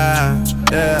never die.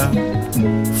 Yeah.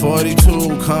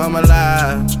 42 come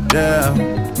alive. Yeah.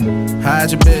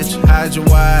 Hide your bitch, hide your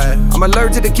wife. I'm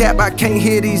allergic to cap, I can't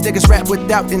hear these niggas rap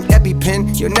without an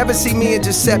EpiPen. You'll never see me in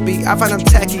Giuseppe, I find them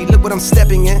tacky, look what I'm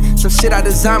stepping in. Some shit I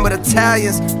designed with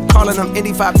Italians, calling them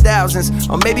Indy 5000s.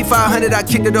 Or maybe 500, I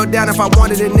kick the door down if I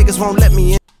wanted it, niggas won't let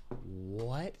me in.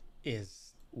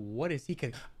 What is he?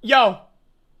 Yo,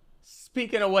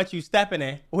 speaking of what you stepping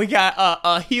in, we got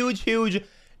a huge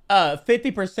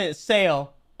 50%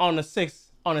 sale on the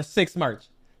six merch.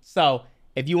 So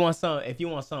if you want some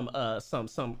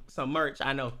merch,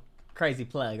 I know, crazy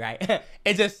plug, right?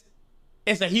 It's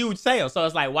a huge sale, so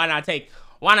it's like, why not take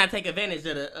why not take advantage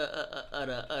of the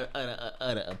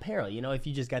apparel? You know, if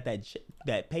you just got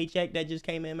that paycheck that just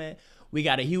came in, man, we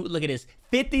got a huge, look at this,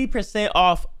 50%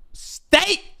 off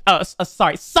site-wide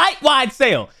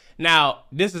sale. Now,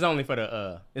 this is only for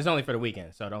the it's only for the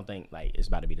weekend, so don't think like it's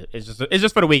about to be it's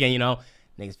just for the weekend, you know.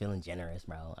 Niggas feeling generous,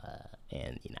 bro.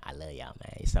 And you know, I love y'all,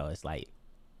 man. So it's like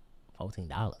 $14.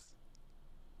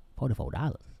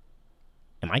 $44.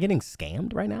 Am I getting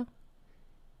scammed right now?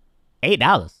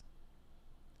 $8.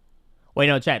 Wait,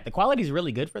 no, chat. The quality is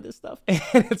really good for this stuff, and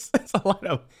it's a lot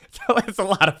of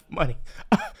money.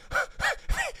 50%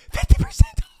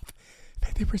 off.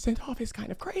 50% off is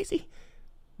kind of crazy.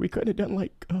 We could have done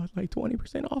like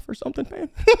 20% off or something, man.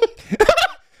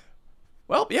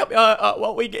 Well, yep.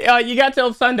 Well, you got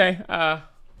till Sunday.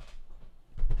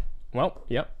 Well,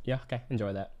 yep. Yeah. Okay.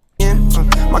 Enjoy that.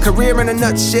 My career in a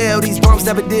nutshell. These bumps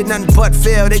never did nothing but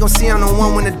fail. They gon' see I'm the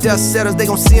one when the dust settles. They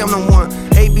gon' see I'm the one.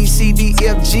 A B C D E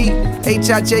F G H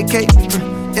I J K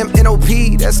M N O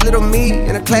P. That's little me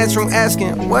in a classroom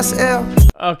asking, "What's L?"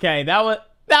 Okay, that was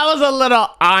a little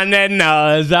on the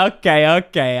nose. Okay.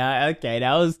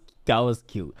 That was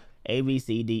cute. A B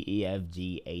C D E F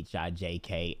G H I J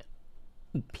K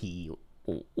P.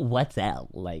 What's L?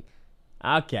 Like,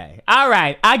 okay, all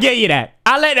right, I get you that.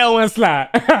 I let that one slide.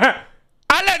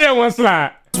 I let that one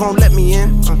slide. Won't let me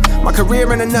in. My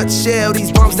career in a nutshell.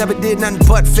 These bumps never did nothing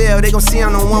but fail. They gon' see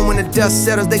I'm the one when the dust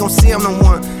settles. They gon' see I'm the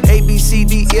one. A B C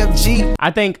D E F G.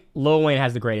 I think Lil Wayne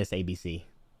has the greatest A B C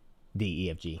D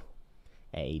E F G.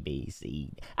 A B C.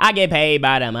 I get paid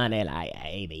by the money like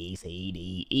A B C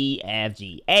D E F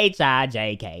G H I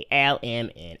J K L M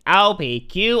N O P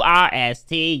Q R S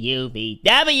T U V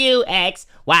W X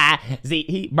Y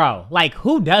Z. Bro, like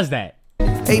who does that?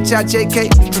 H I J K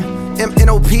M N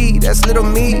O P. That's little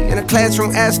me in a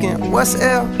classroom asking, "What's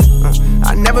L?"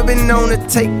 I never been known to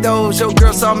take those. Your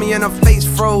girl saw me and her face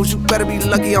froze. You better be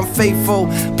lucky I'm faithful.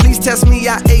 Please test me,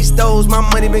 I ace those. My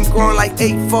money been growing like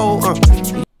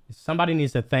 8-fold. Somebody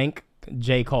needs to thank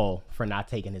J. Cole for not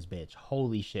taking his bitch.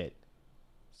 Holy shit.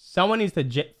 Someone needs to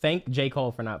thank J.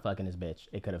 Cole for not fucking his bitch.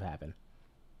 It could have happened.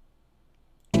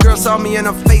 Girl saw me and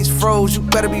her face froze. You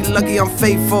better be lucky I'm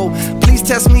faithful. Please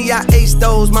test me, I ace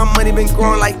those. My money been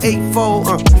growing like 8-fold.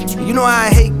 You know how I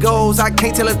hate goals. I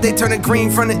can't tell if they turning green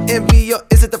from the envy or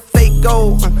is it the fake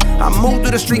gold. I move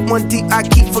through the street one deep. I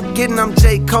keep forgetting I'm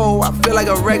J. Cole. I feel like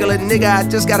a regular nigga. I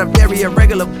just got a very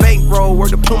irregular bankroll. Word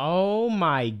to oh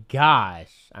my gosh.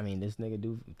 I mean, this nigga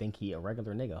do think he a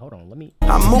regular nigga. Hold on, let me.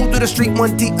 I move through the street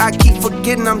one deep. I keep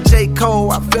forgetting I'm J.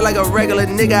 Cole. I feel like a regular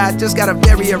nigga. I just got a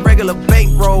very irregular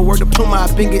bankroll. Word to Pluma,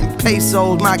 I've been getting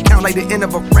pesos. My account like the end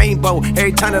of a rainbow.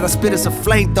 Every time that I spit, it's a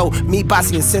flame though. Me,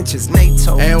 Bossy, and Cinches,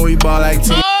 NATO. And we ball like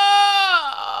T.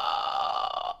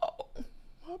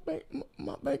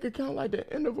 My bank account like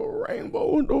the end of a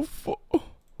rainbow. What the fuck?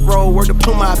 Word to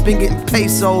Pluma, I've been getting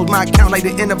pesos. My account like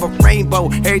the end of a rainbow.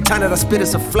 Every time that I spit,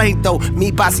 it's a flame though.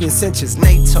 Me, Bossy, and Cinches,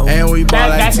 NATO. And we ball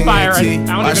like that's fire. TNT.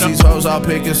 Watch these hoes all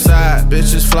pick a side.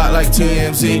 Bitches flock like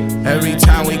TMZ. Every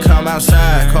time we come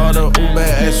outside, call the Uber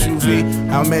SUV.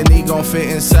 How many gon' fit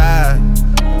inside?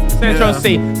 Central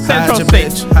C. Central C.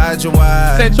 Bitch, hide your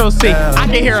wide. Central C. I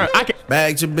can hear her. I can.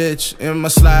 Bagged your bitch in my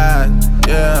slide.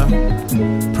 Yeah.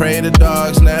 Pray the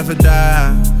dogs never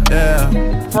die.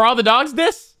 Yeah. For all the dogs,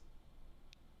 this?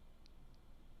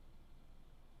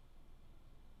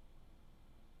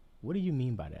 What do you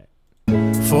mean by that?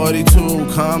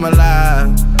 42, come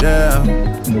alive, yeah.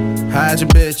 Hide your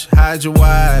bitch, hide your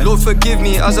wife. Lord forgive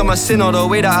me as I'm a sinner. The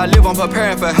way that I live, I'm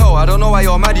preparing for hell. I don't know why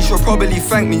you're mad, you should probably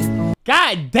thank me.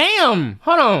 God damn,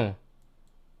 hold on.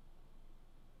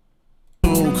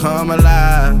 Come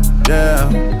alive, yeah.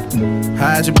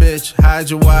 Hide your bitch, hide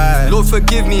your wife. Lord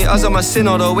forgive me as I'm a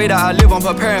sinner. The way that I live, I'm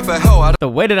preparing for hell. The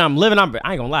way that I'm living, I ain't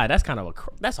gonna lie, that's kind of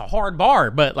that's a hard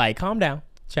bar, but like, calm down.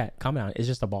 Chat, calm down. It's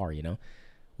just a bar, you know.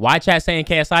 Why chat saying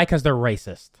KSI? Because they're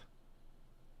racist.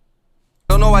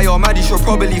 Don't know why you're mad, you should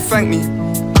probably thank me.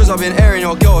 Cause I've been airing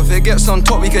your girl. If it gets on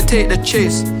top, we could take the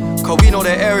chase. Cause we know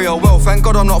the area well. Thank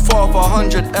God I'm not far off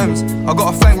 100 M's. I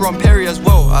got a thank Ron Perry as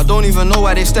well. I don't even know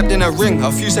why they stepped in a ring. A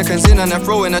few seconds in and they're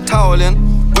throwing a towel in.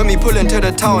 When we pull into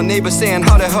the town, neighbors saying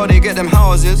how the hell they get them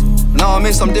houses. Now I'm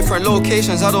in some different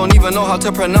locations, I don't even know how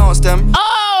to pronounce them.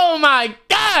 Oh my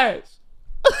gosh!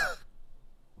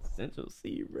 Central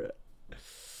C, bro.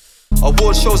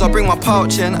 Award shows, I bring my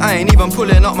pouch in. I ain't even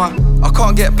pulling up my. I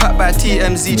can't get packed by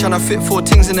TMZ. Tryna fit 4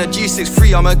 things in a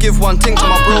G63. I'ma give 1 thing to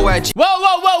my bro IG. Whoa,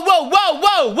 whoa, whoa, whoa, whoa,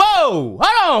 whoa, whoa!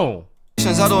 Hold on.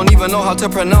 I don't even know how to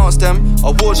pronounce them.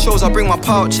 Award shows, I bring my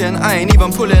pouch in. I ain't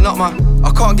even pulling up my.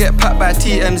 I can't get packed by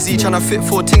TMZ, tryna fit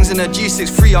 4 things in a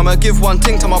G63. I'ma give one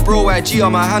thing to my bro YG,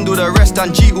 I'ma handle the rest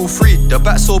and G all free. The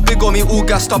back so big on me, all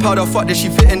gassed up, how the fuck did she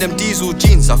fit in them diesel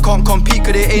jeans? I can't compete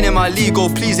cause they ain't in my league, oh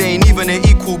please, they ain't even an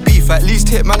equal beef. At least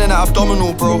hit man in that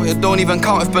abdominal, bro, it don't even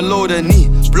count if below the knee.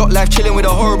 Block life chilling with a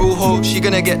horrible hoe, she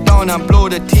gonna get down and blow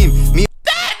the team. Me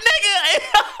that nigga!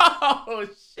 Oh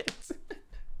shit.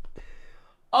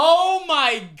 Oh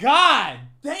my god,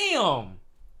 damn.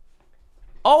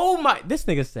 Oh my, this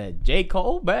nigga said J.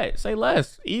 Cole, bet, say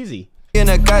less, easy. and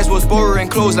the guys was borrowing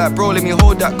clothes like bro, let me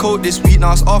hold that coat this week.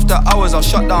 Now it's after hours, I'll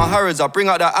shut down Harrods, I'll bring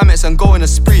out the Amex and go in a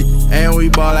spree. And we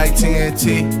ball like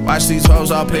TNT, watch these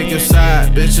hoes all pick a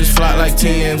side. Bitches flock like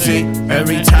TNT,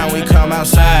 every time we come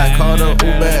outside. Call the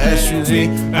Uber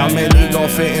SUV, how many gon'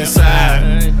 fit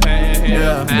inside?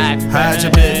 Yeah, hide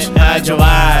your bitch, hide your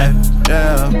wife.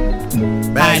 Yeah,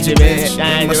 bag your bitch,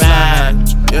 in my slide.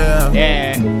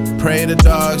 Yeah, pray the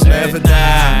dogs never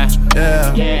die.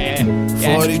 Yeah,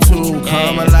 42,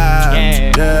 come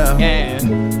alive. Yeah,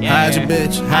 hide your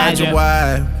bitch, hide your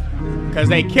wife. Cause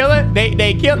they kill it,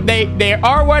 they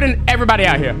are wording everybody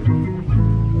out here.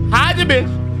 Hide your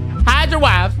bitch, hide your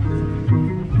wives.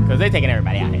 Cause they taking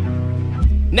everybody out here.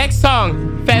 Next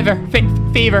song, Fever,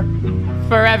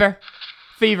 Forever,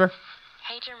 Fever.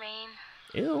 Hey Jermaine.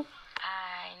 Ew.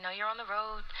 I know you're on the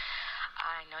road.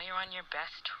 I know you're on your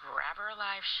best rapper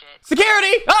alive shit.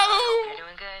 Security! Oh! You're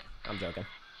doing good. I'm joking.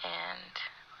 And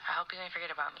I hope you don't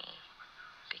forget about me.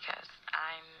 Because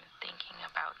I'm thinking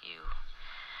about you.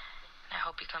 And I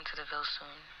hope you come to the Ville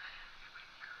soon.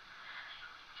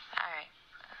 Alright.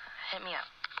 Hit me up.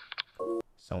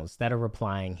 So instead of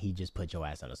replying, he just put your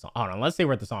ass on the song. Hold on, let's see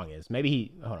what the song is. Maybe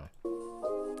he, hold on.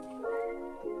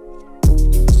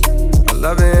 I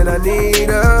love her and I need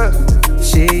her.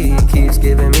 She keeps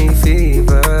giving me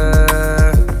fever.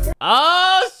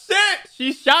 Oh shit!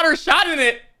 She shot her shot in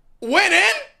it. Went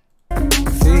in?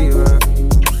 Fever.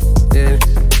 Yeah.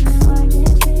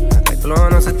 Like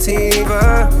blowing on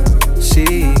sativa.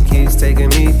 She keeps taking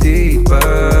me deeper.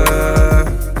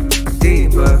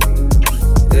 Deeper.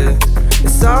 Yeah.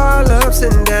 It's all ups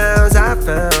and downs I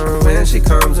found. When she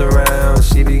comes around,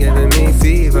 she be giving me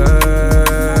fever.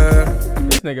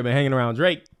 This nigga been hanging around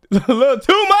Drake a little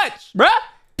too much, bruh.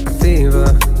 Fever.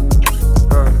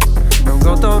 Don't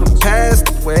go throw the past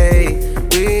away.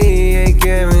 We ain't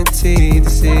guaranteed to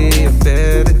see a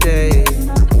better day.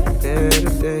 Better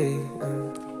day.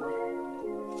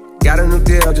 Got a new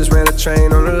deal, just ran a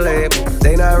train on the label.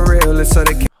 They not real, so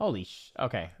they can't. Holy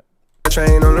okay.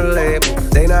 Train on the label.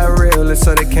 They not real,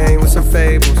 so they came with some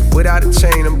fables. Without a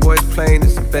chain, them boys plain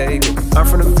as a bagel. I'm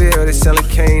from the Ville, they selling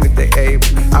cane if they able.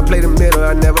 I play the middle,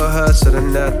 I never hustled or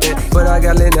nothing. But I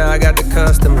got lit now, I got the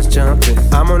customers jumping.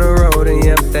 I'm on the road and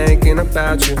yeah, I'm thinking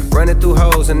about you. Running through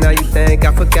holes and now you think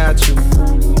I forgot you.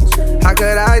 How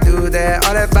could I do that?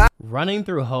 All that vibe. Running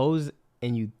through hoes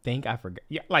and you think I forgot?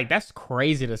 Yeah, like that's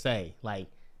crazy to say. Like,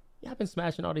 yeah, I've been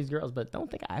smashing all these girls, but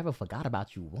don't think I ever forgot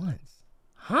about you once.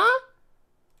 Huh?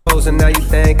 And now you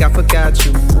think I forgot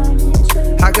you.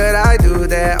 How could I do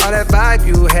that? All that vibe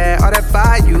you had, all that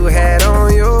vibe you had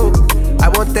on you. I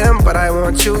want them, but I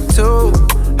want you too.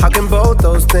 How can both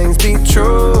those things be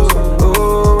true?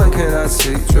 Oh, when can I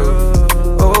see you?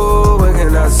 Oh, when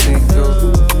can I see you?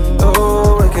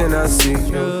 Oh, when can I see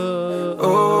you?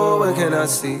 Oh, when can I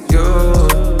see you?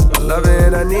 I love her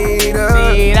and I need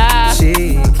her.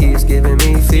 She keeps giving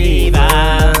me fever.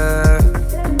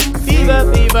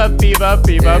 Fever, fever, fever,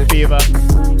 fever, fever.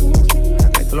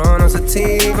 Like blowing on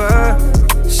sativa.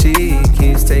 She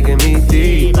keeps taking me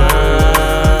deeper.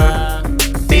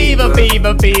 Fever,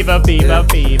 fever, fever, fever,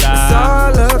 fever. It's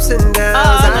all ups and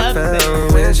downs I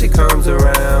found. When she comes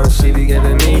around, she be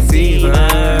giving me fever.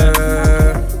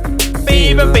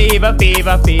 Fever, fever,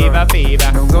 fever, fever,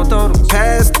 fever. Don't go throw the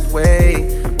past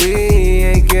away. We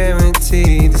ain't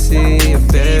guaranteed to see a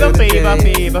better day. Fever,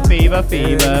 fever, fever,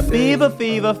 fever, fever,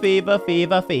 fever, fever,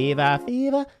 fever, fever,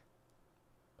 fever.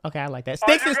 Okay, I like that.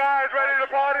 Sticks and guys ready to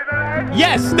party tonight?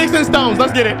 yes, sticks and stones.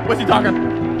 Let's get it. What's he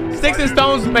talking? Sticks and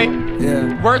stones may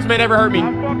words may never hurt me.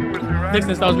 Sticks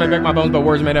and stones may break my bones, but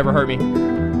words may never hurt me.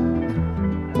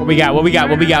 What we got? What we got?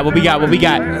 What we got? What we got? What we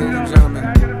got?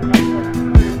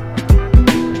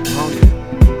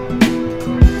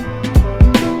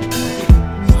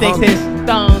 Sticks and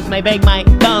stones may break my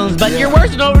bones, but your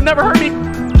words will never hurt me.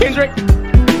 Kendrick.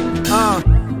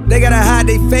 They gotta hide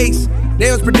their face.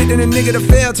 They was predicting a nigga to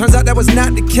fail, turns out that was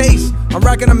not the case. I'm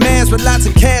rocking a mask with lots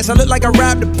of cash, I look like I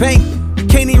robbed a bank.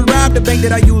 Can't even rob the bank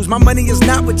that I use, my money is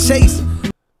not with Chase.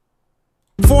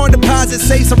 Foreign deposit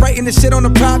safes, I'm writing this shit on a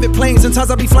private plane.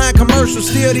 Sometimes I be flying commercial.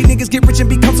 Still, these niggas get rich and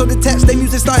become so detached. They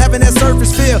music start having that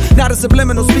surface feel. Not a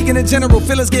subliminal, speaking in general.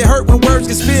 Feelings get hurt when words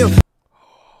get spilled.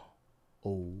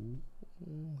 Oh,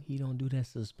 he don't do that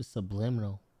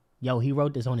subliminal. Yo, he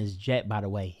wrote this on his jet, by the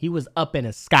way. He was up in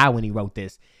the sky when he wrote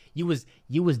this. You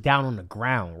was down on the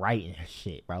ground writing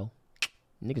shit, bro.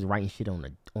 Niggas writing shit on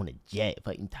the jet,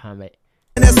 fucking time it.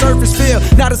 And that surface feel,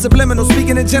 not a subliminal,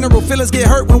 speaking in general. Feelings get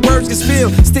hurt when words get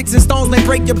spilled. Sticks and stones may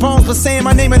break your bones, but saying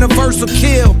my name in a verse will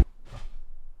kill.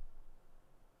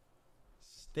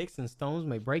 Sticks and stones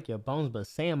may break your bones, but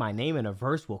saying my name in a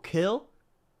verse will kill?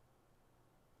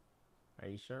 Are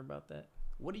you sure about that?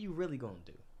 What are you really gonna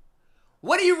do?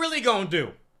 What are you really gonna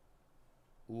do?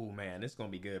 Ooh, man, this is gonna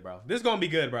be good, bro. This is gonna be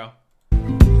good, bro.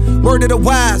 Word of the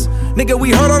wise, nigga,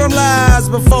 we heard all them lies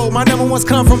before. My number ones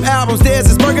come from albums. There's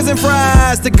his burgers and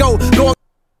fries to go.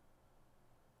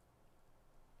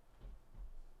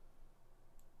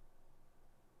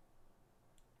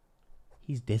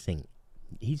 He's dissing.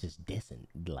 He's just dissing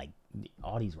like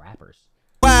all these rappers.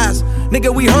 Wise,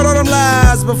 nigga, we heard all them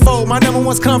lies before. My number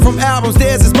ones come from albums.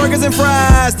 There's his burgers and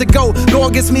fries to go. Go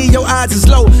against me, your odds is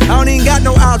low. I don't even got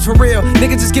no odds for real.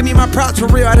 Nigga, just give me my props for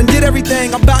real. I done did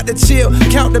everything, I'm about to chill.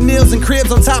 Count the meals and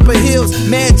cribs on top of hills.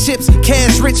 Mad chips,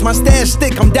 cash rich, my stash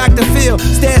stick, I'm Dr. Phil.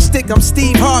 Stash stick, I'm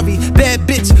Steve Harvey. Bad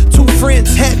bitch, 2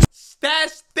 friends, hat.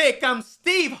 Stash stick, I'm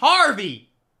Steve Harvey.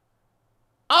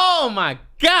 Oh my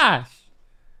gosh.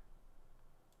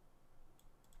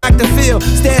 Dr. Phil,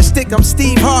 stash stick, I'm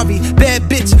Steve Harvey. Bad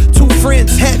bitch, 2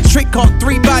 friends, hat trick, caught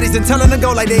 3 bodies and tell them to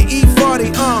go like they eat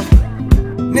 40.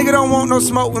 Nigga don't want no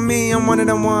smoke with me, I'm one of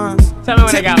them ones. Tell me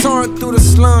when they got torn through the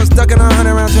slums, ducking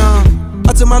 100 round John.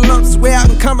 I took my lumps way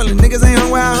out in Cumberland, niggas ain't on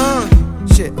where I hung.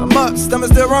 Shit, I'm up, stomach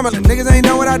still rumbling, niggas ain't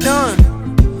know what I done.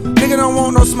 Nigga don't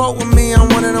want no smoke with me, I'm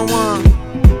one of them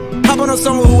ones. Hop on a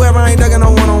song with whoever, I ain't ducking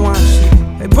no one-on-one.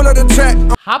 Hey, pull up the track.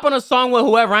 Hop on a song with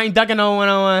whoever, I ain't ducking no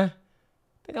one-on-one.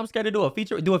 I think I'm scared to do a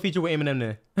feature. Do a feature with Eminem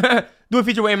then. Do a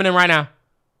feature with Eminem right now.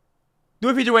 Do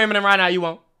a feature with Eminem right now. You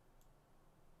won't.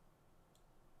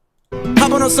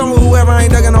 Hop on a song with whoever, I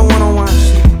ain't ducking no one-on-one.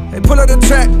 Hey, pull up the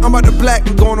track. I'm about to black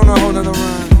and going on a whole nother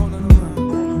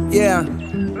run. Yeah.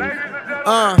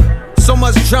 So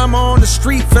much drama on the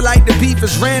street. Feel like the beef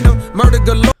is random. Murder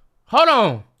galore. Hold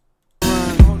on.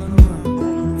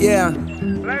 Yeah.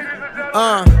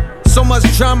 So much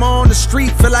drama on the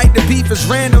street, feel like the beef is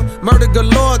random. Murder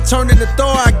galore, turned into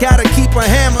Thor, I gotta keep a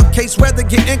hammer. Case weather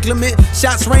get inclement,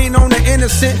 shots rain on the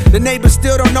innocent. The neighbors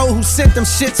still don't know who sent them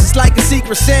shits, it's like a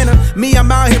secret Santa. Me,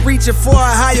 I'm out here reaching for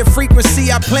a higher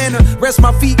frequency. I plan to rest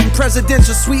my feet in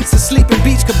presidential suites and sleep in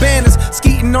beach cabanas.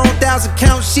 Skeeting on 1,000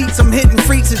 count sheets, I'm hitting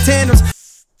freaks and tandems.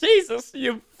 Jesus,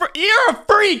 you're a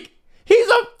freak. He's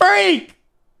a freak.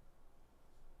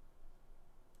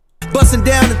 Bustin'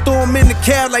 down and throw him in the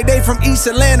cab like they from East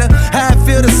Atlanta. How I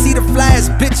feel to see the flyest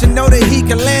bitch and know that he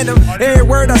can land them. Every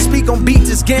word I speak on beats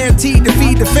is guaranteed to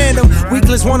feed the fandom.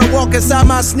 Weakless wanna walk inside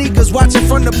my sneakers, watching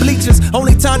from the bleachers.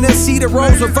 Only time they'll see the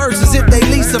roles reverse is if they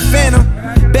lease a phantom.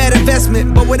 Bad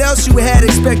investment, but what else you had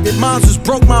expected? Moms was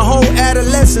broke my whole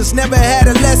adolescence, never had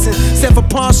a lesson. Except for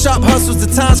pawn shop hustles,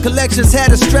 the times collections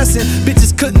had us stressing.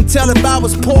 Bitches couldn't tell if I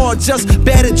was poor or just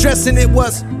bad at dressing. It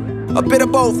was a bit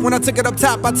of both. When I took it up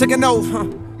top, I took an oath.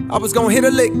 I was gonna hit a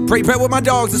lick, break bread with my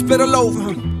dogs and split a loaf.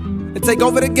 And take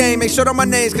over the game, make sure that my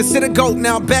name's considered GOAT.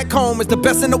 Now back home is the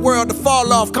best in the world to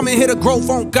fall off. Come and hit a growth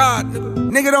on God.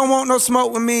 Nigga don't want no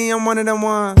smoke with me, I'm one of them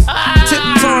ones.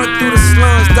 Tiptoeing through the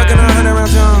slums, ducking 100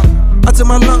 round John. I took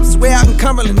my lumps way out in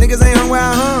Cumberland, niggas ain't on where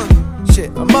I hung.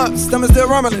 Shit, I'm up, stomach still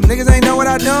rumbling, niggas ain't know what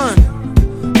I done.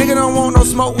 Nigga don't want no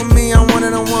smoke with me, I'm one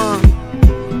of them ones.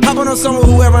 Hop on a song with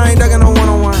whoever, I ain't ducking no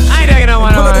one-on-one. I ain't ducking no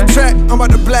one-on-one. Pull up the track, I'm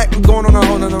about to black, I'm going on a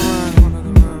whole nother run.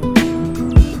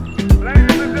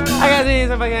 I got these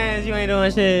fucking ass, you ain't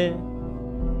doing shit.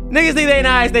 Niggas think they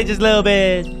nice, they just little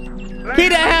bitch. Keep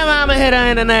that hammer, I'ma hit her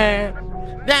in the neck.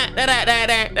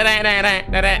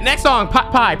 Next song,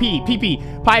 Pie P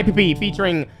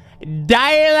featuring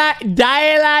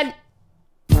Dialad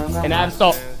and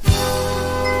Absol.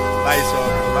 Light song,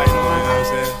 light on, you know what I'm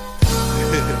saying?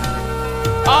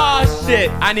 Oh shit,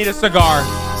 I need a cigar.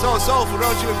 So soulful,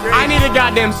 don't you agree? I need a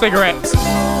goddamn cigarette.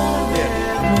 Yeah.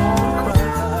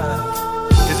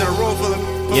 Is it a room full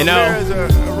of you know? Or is it a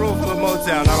room full of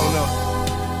Motown? I don't know.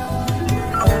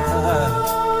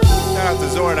 Shout out to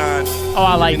Zordon. Oh,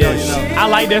 I like this. You know. I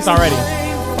like this already.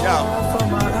 Yo.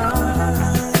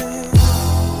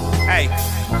 Hey.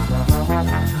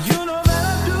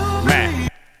 Man.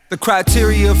 The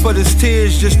criteria for this tear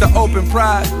is just the open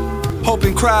pride.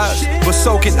 hoping cries, but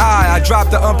so can I drop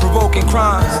the unprovoking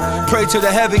crimes. Pray to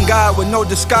the heaven God with no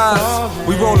disguise.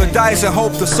 We roll the dice and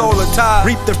hope the soul will tie.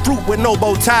 Reap the fruit with no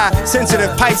bow tie.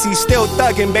 Sensitive Pisces, still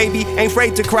thuggin', baby, ain't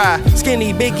afraid to cry.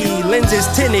 Skinny Biggie, lenses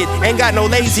tinted, ain't got no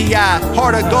lazy eye.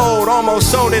 Heart of gold,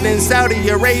 almost sold it in Saudi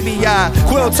Arabia.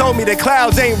 Quill told me the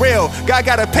clouds ain't real, God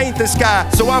gotta paint the sky.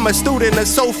 So I'm a student of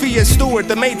Sophia Stewart,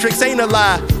 the Matrix ain't a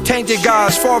lie. Tainted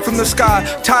gods fall from the sky,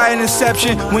 tie an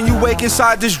inception. When you wake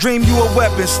inside this dream, you a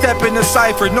weapon. Step in the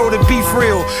cipher, know the beef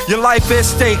real. Your life at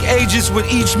stake, ages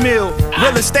with each meal.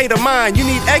 Real estate of mind, you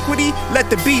need equity, let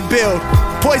the beat build.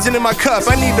 Poison in my cup,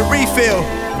 I need the refill.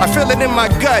 I feel it in my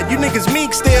gut, you niggas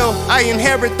meek still. I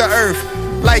inherit the earth,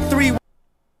 like 3.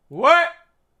 What?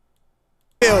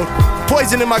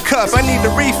 Poison in my cup, I need the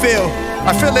refill.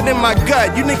 I feel it in my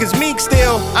gut, you niggas meek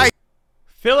still. I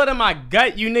feel it in my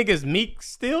gut, you niggas meek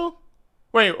still?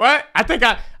 Wait, what?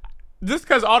 Just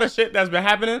cause all the shit that's been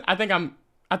happening, I think I'm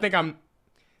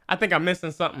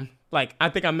missing something. Like, I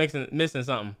think I'm missing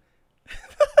something.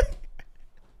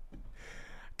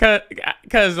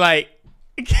 Cause like,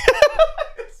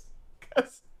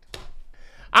 cause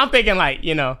I'm thinking like,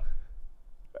 you know,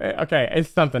 okay, it's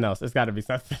something else. It's gotta be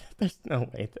something. There's no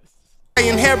way this. I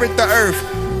inherit the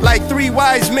earth, like 3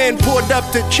 wise men pulled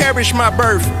up to cherish my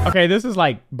birth. Okay, this is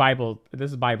like Bible.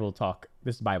 This is Bible talk.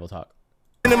 This is Bible talk.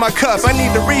 In my cup, I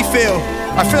need the refill.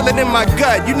 I feel it in my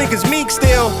gut. You niggas meek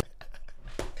still.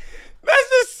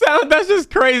 That's just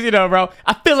crazy though, bro.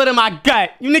 I feel it in my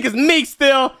gut. You niggas meek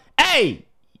still. Hey,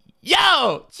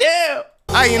 yo, chill.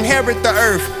 I inherit the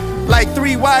earth, like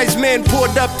 3 wise men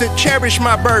pulled up to cherish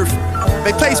my birth.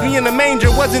 They placed me in the manger,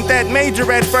 wasn't that major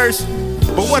at first.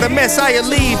 But what a mess I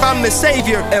leave, I'm the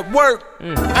savior at work.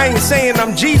 I ain't saying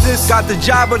I'm Jesus, got the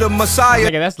job of the Messiah.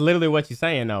 Okay, that's literally what you're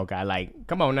saying though, guy. Like,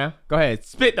 come on now. Go ahead,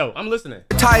 spit though, I'm listening.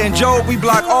 Ty and Joe, we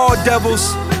block all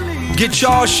devils. Get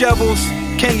y'all shovels,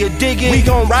 can you dig it? We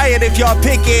gon' riot if y'all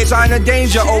pick it. Sign of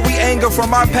danger, or we anger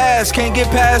from our past, can't get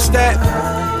past that.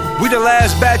 We the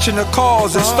last batch in the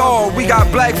calls installed, we got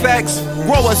black facts.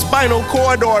 Grow a spinal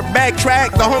cord or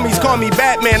backtrack. The homies call me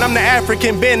Batman, I'm the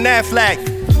African Ben Affleck.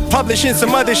 Publishing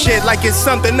some other shit like it's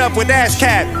something up with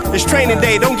ASCAP. It's training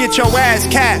day, don't get your ass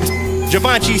capped.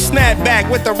 Givenchy snapback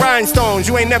with the rhinestones,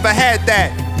 you ain't never had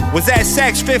that. Was that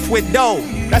Saks Fifth with dough?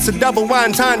 That's a double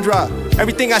entendre.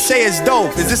 Everything I say is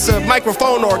dope. Is this a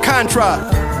microphone or a contra?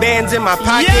 Bands in my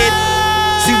pocket. Yeah!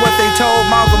 See what they told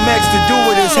Malcolm X to do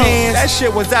with his hands? That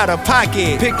shit was out of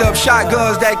pocket. Picked up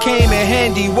shotguns that came in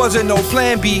handy. Wasn't no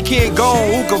plan B. Kid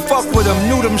gone, who could fuck with them?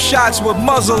 Knew them shots would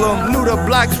muzzle them. Knew the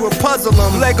blocks would puzzle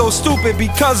them. Lego stupid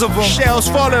because of them. Shells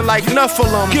falling like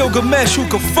Nephilim. Gilgamesh, who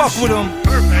could fuck with them?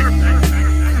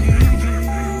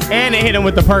 And they hit him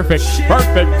with the perfect.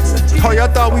 Oh,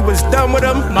 y'all thought we was done with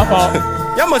them? My fault.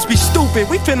 Y'all must be stupid.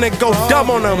 We finna go dumb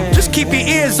on them. Just keep your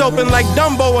ears open like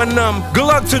Dumbo and them. Good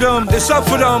luck to them. It's up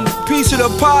for them. Piece of the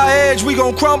pie edge, we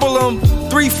gon' crumble them.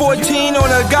 314 on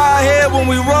a guy head when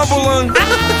we rumble them.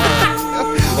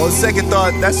 On second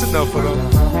thought, that's enough for them.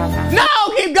 No,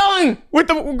 keep going with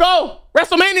the go.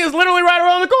 WrestleMania is literally right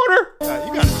around the corner.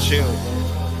 You gotta chill.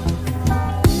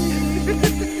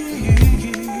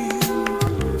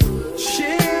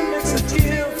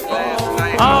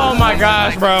 Oh my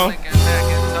gosh, bro.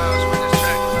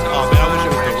 Oh man, I wish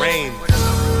it was the rain.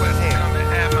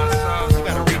 Damn. You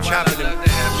gotta re-chop it.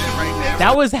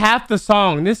 That was half the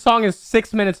song. This song is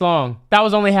 6 minutes long. That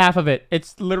was only half of it.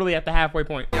 It's literally at the halfway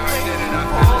point.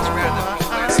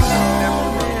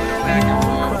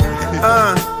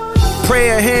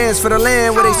 Prayer hands for the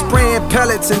land where they spraying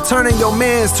pellets and turning your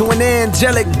mans to an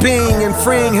angelic being and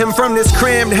freeing him from this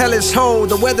crammed hellish hole.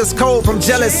 The weather's cold from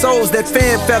jealous souls that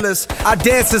fan fellas. I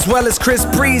dance as well as Chris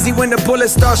Breezy when the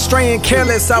bullets start straying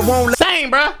careless. I won't same,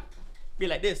 bruh. Be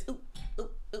like this. Ooh, ooh,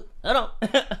 ooh. Hold on.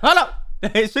 Hold on.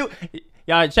 They shoot.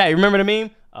 Y'all chat, you remember the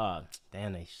meme?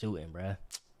 Damn, they shooting, bruh.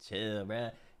 Chill,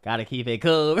 bruh. Gotta keep it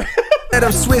cool. Let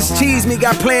them Swiss cheese me,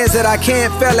 got plans that I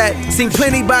can't fail at. Seen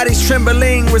plenty bodies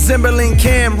trembling, resembling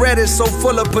Cam Reddish. So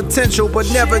full of potential,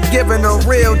 but never given a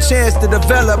real chance to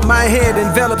develop. My hand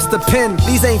envelops the pen.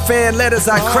 These ain't fan letters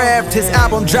I craft. His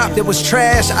album dropped, it was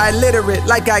trash. I litter it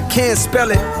like I can't spell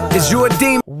it. Is you a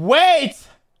demon? Wait!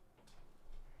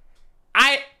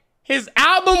 His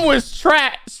album was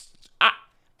trash.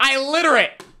 I litter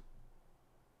it.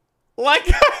 Like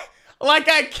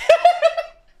I can't.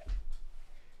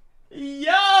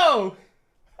 Yo!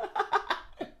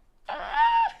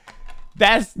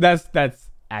 That's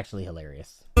actually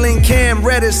hilarious. Cam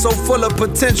Reddish so full of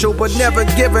potential, but never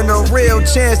given a real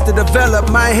chance to develop.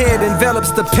 My hand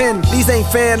envelops the pen. These ain't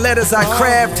fan letters I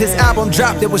craft. His album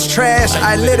dropped, it was trash.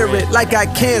 I litter it like I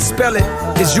can't spell it.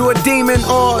 Is you a demon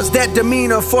or is that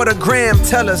demeanor for the gram?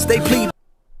 Tell us, they plead.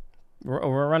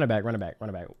 Run it back, run it back, run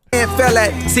it back. And fell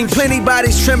at, seen plenty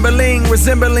bodies trembling,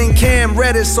 resembling Cam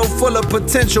Reddish, so full of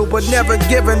potential, but never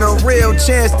given a real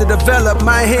chance to develop.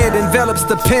 My head envelops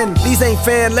the pen. These ain't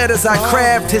fan letters I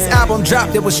craft. His album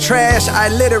dropped, it was trash. I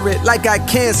literate like I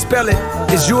can't spell it.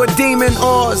 Is you a demon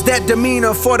or is that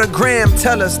demeanor for the gram?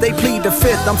 Tell us, they plead the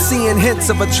fifth. I'm seeing hints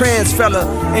of a trans fella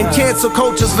in cancel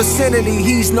culture's vicinity.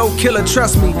 He's no killer,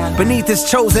 trust me. Beneath his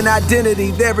chosen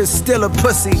identity, there is still a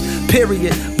pussy.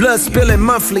 Period. Blood spilling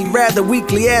monthly, rather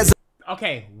weekly as a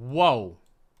okay, whoa.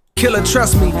 Killer,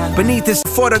 trust me. Beneath this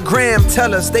for the gram,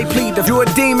 tell us they plead the. You a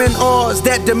demon or is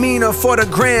that demeanor for the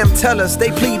gram? Tell us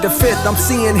they plead the fifth. I'm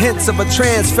seeing hints of a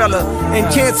trans fella in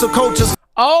cancel cultures.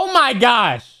 Oh my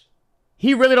gosh.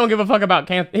 He really don't give a fuck about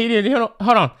cancel.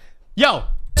 Hold on. Yo.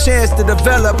 Chance to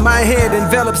develop, my head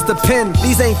envelops the pen.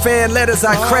 These ain't fan letters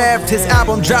I craft. His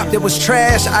album dropped, it was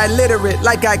trash. I literate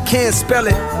like I can't spell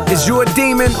it. Is you a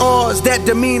demon or is that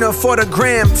demeanor for the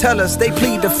gram? Tell us, they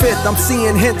plead the fifth. I'm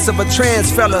seeing hints of a trans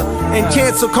fella in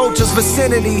cancel culture's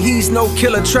vicinity. He's no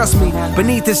killer, trust me.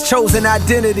 Beneath his chosen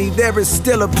identity, there is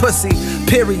still a pussy.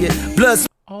 Period. Blood.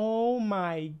 Oh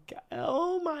my god.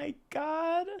 Oh my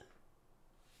god.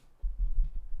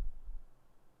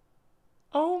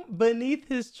 Oh, beneath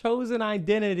his chosen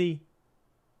identity,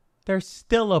 there's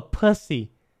still a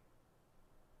pussy.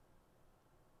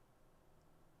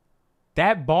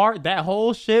 That bar, that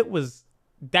whole shit was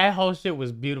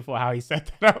beautiful how he set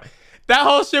that up. That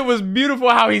whole shit was beautiful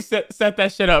how he set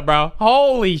that shit up, bro.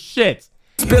 Holy shit.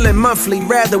 Spilling monthly,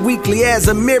 rather weekly as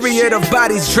a myriad of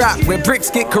bodies drop. Where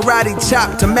bricks get karate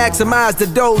chopped to maximize the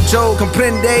dojo.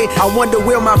 Comprende? I wonder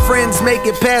will my friends make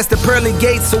it past the pearly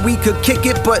gates so we could kick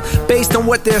it? But based on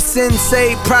what their sins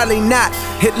say, probably not.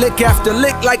 Hit lick after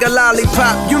lick like a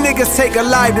lollipop. You niggas take a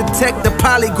lie detect, the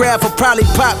polygraph will probably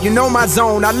pop. You know my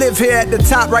zone, I live here at the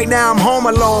top. Right now I'm home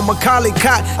alone, Macaulay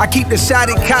caught. I keep the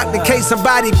shotty cocked in case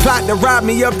somebody plot to rob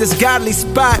me of this godly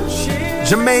spot.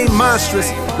 Jermaine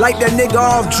monstrous, like that nigga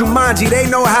off Jumanji, they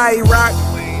know how he rock.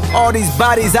 All these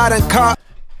bodies I done caught.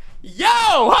 Yo,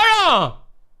 hold on.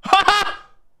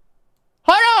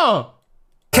 Hold on.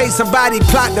 In case somebody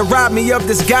plot to rob me of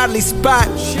this godly spot.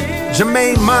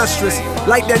 Jermaine monstrous,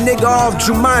 like that nigga off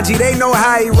Jumanji, they know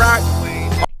how he rock.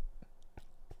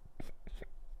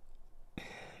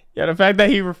 Yeah, the fact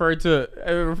that he referred to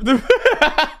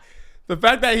the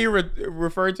fact that he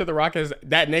referred to The Rock as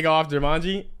that nigga off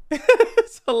Jumanji.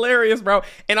 It's hilarious, bro.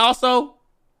 And also,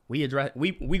 we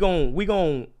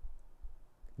gon'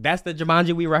 that's the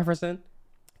Jumanji we referencing.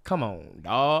 Come on,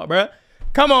 dog, bro.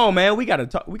 Come on, man. We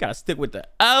gotta stick with the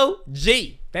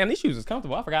OG. Damn, these shoes is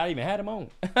comfortable. I forgot I even had them on.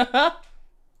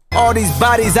 All these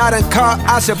bodies I done caught,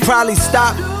 I should probably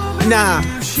stop. Nah,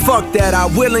 fuck that, I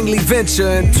willingly venture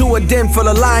into a den full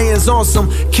of lions on some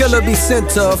killer be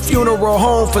sent to a funeral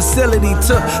home facility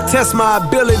to test my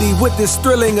ability with this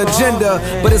thrilling agenda.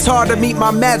 But it's hard to meet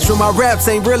my match when my raps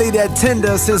ain't really that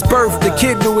tender. Since birth, the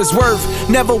kid knew his worth,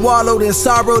 never wallowed in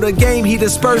sorrow. The game he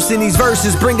dispersed in these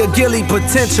verses bring a gilly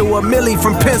potential, a milli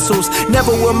from pencils.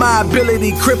 Never will my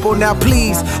ability cripple. Now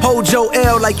please, hold your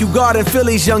L like you guard in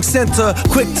Philly's young center.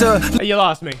 Quick to... Hey, you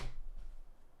lost me.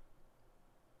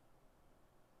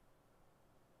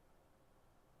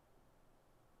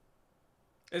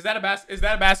 Is that a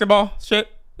basketball shit?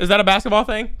 Is that a basketball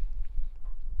thing?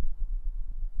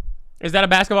 Is that a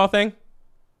basketball thing?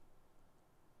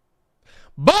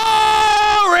 Boring!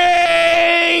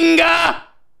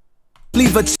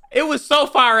 It was so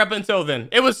fire up until then.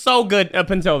 It was so good up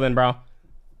until then, bro.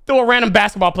 Throw a random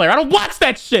basketball player. I don't watch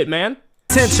that shit, man.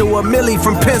 Potential, a milli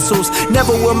from pencils.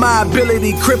 Never will my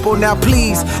ability cripple. Now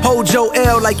please, hold your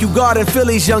L like you guard in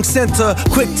Philly's young center.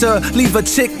 Quick to leave a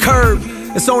chick curb.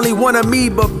 It's only one of me,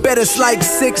 but bet it's like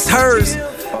 6 hers.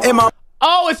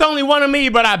 Oh, it's only one of me,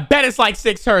 but I bet it's like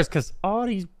 6 hers. Cause all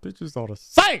these bitches are the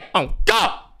same. Oh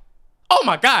God. Oh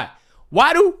my God.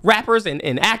 Why do rappers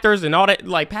and actors and all that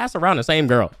like pass around the same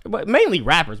girl? But mainly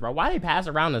rappers, bro. Why do they pass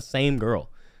around the same girl?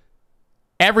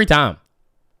 Every time.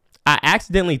 I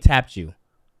accidentally tapped you.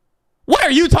 What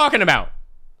are you talking about?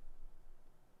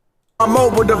 A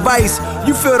mobile device,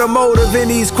 you feel the motive in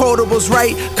these quotables,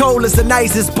 right? Cole is the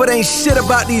nicest, but ain't shit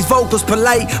about these vocals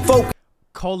polite.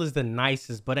 Cole is the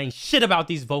nicest, but ain't shit about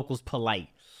these vocals polite.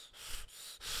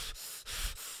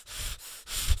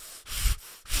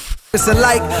 Listen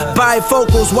like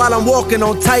bifocals while I'm walking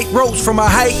on tight ropes from a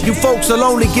height. You folks will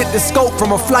only get the scope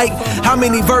from a flight. How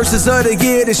many verses of the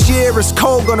year this year is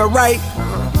Cole gonna write?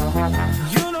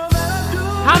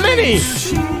 How many?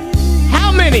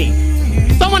 How many?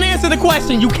 Someone answer the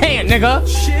question. You can't, nigga.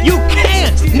 You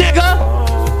can't, nigga.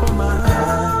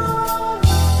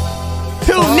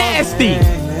 nasty.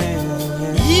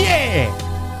 Yeah.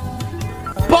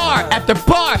 Bar after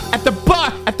bar after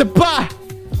bar after bar.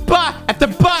 Bar after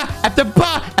bar after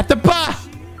bar after bar.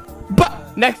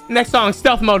 Next song,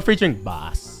 Stealth Mode featuring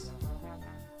Boss.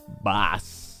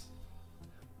 Boss.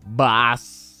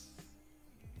 Boss.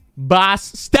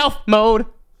 Boss. Stealth Mode.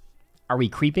 Are we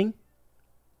creeping?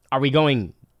 Are we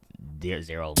going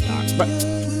zero dark?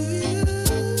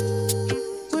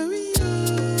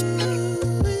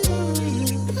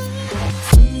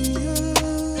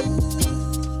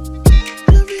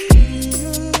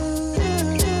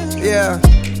 Yeah,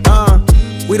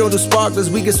 we don't do sparklers,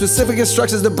 we get specific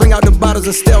instructions to bring out the bottles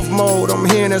in stealth mode. I'm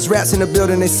hearing there's rats in the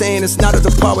building, they saying it's not at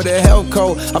the part with the health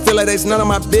code. I feel like that's none of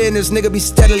my business, nigga be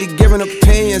steadily giving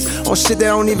opinions on shit that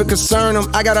don't even concern them.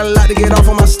 I got a lot to get off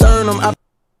on my sternum.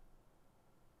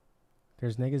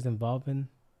 There's niggas involving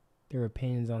their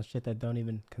opinions on shit that don't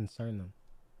even concern them.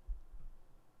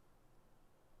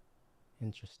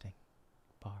 Interesting.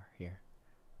 Bar here.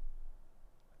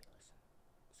 Listen.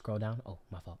 Scroll down. Oh,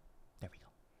 my fault. There we go.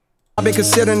 I've been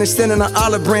considering extending an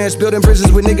olive branch, building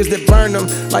bridges with niggas that burn them.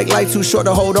 Like life too short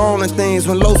to hold on to things.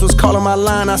 When Los was calling my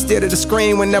line, I stared at the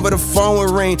screen whenever the phone would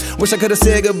ring. Wish I could've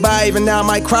said goodbye, even now I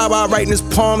might cry while writing this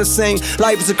poem to sing.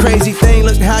 Life is a crazy thing,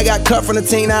 look how I got cut from the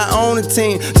team, now I own the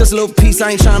team. Just a little piece,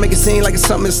 I ain't trying to make it seem like it's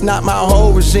something, it's not my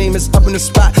whole regime. It's up in the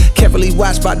spot, carefully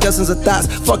watched by dozens of thoughts.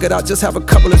 Fuck it, I'll just have a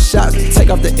couple of shots. Take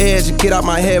off the edge and get out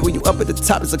my head. When you up at the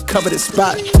top, it's a coveted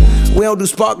spot. We don't do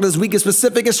sparklers, we get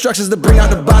specific instructions to bring out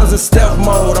the bottles in stealth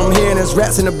mode. I'm hearing there's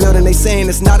rats in the building, they saying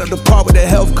it's not at the part with the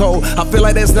health code. I feel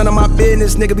like that's none of my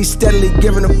business, nigga be steadily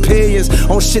giving opinions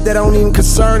on shit that don't even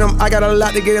concern them. I got a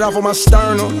lot to get off on my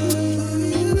sternum.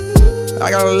 I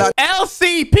got a lot.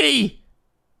 LCP!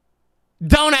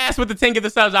 Don't ask what the 10 get the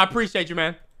subs, I appreciate you,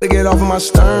 man. To get off of my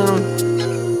sternum.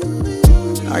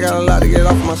 I got a lot to get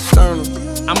off of my sternum.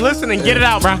 I'm listening, get it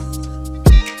out, bro.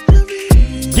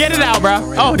 Get it out,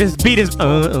 bro. Oh, this beat is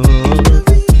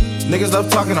Niggas love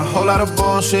talking a whole lot of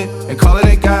bullshit and calling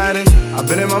it guidance. I've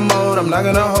been in my mode, I'm not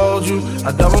gonna hold you.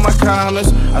 I double my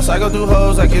comments, I cycle through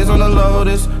hoes like kids on the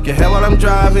Lotus. Get hit while I'm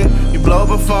driving, you blow up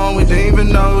a phone, we didn't even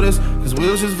notice, cause we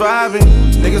was just vibing.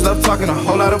 Niggas love talking a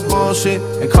whole lot of bullshit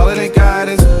and calling it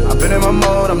guidance. I've been in my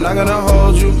mode, I'm not gonna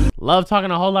hold you. Love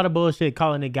talking a whole lot of bullshit,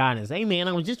 calling it guidance. Hey man,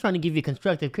 I was just trying to give you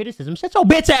constructive criticism. Shut your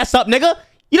bitch ass up, nigga.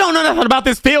 You don't know nothing about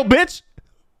this field, bitch.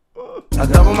 I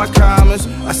double my comments,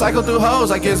 I cycle through hoes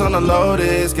like it's on the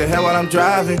Lotus. Get hit while I'm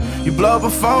driving, you blow up a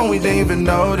phone, we didn't even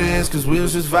notice, cause we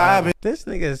was just vibing. This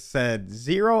nigga said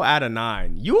 0 out of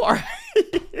 9. You are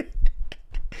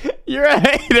you're a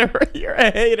hater. You're a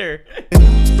hater. We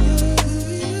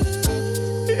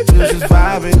was just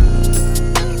vibing.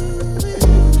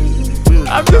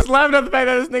 I'm just laughing at the fact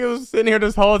that this nigga was sitting here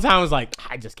this whole time was like,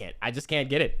 I just can't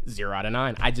get it. 0 out of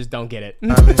 9. I just don't get it.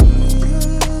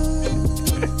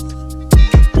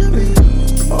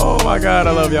 Oh my god,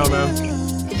 I love y'all, man.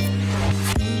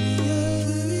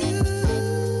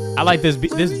 I like this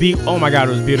beat. Oh my god,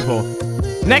 it was beautiful.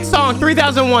 Next song,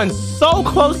 3001. So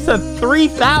close to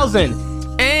 3,000.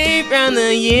 Ain't from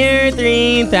the year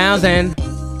 3000.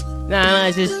 Not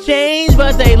much has changed,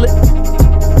 but they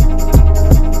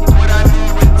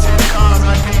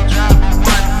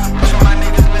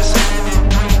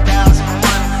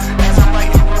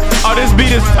oh, this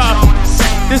beat is tough.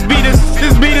 This beat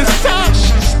is tough.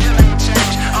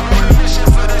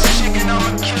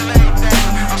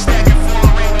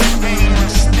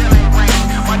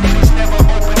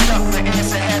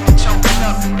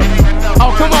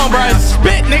 Oh, come on, bro.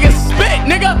 Spit, nigga. Spit,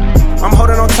 nigga. I'm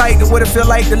holding on tight to what it feel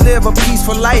like to live a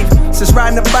peaceful life. Since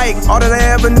riding the bike, all that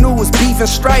I ever knew was beef and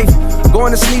strife.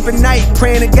 Going to sleep at night,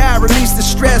 praying to God release the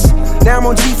stress. Now I'm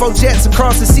on G4 jets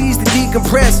across the seas to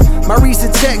decompress. My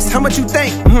recent text, how much you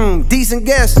think? Decent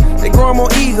guess. They grow more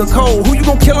eager, cold. Who you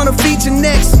gonna kill on the feature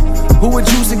next? Who would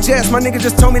you suggest? My nigga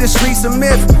just told me the streets a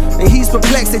myth, and he's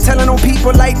perplexed. They telling on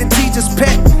people like the teacher's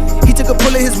pet. He took a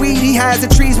pull of his weed, he hides the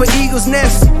trees where eagles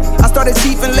nest. I started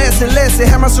chiefing less and less, it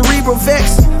had my cerebral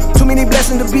vexed. Too many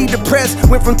blessings to be depressed.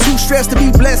 Went from too stressed to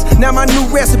be blessed. Now my new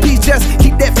recipe just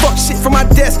keep that fuck shit from my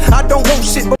desk. I don't want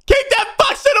shit, but keep that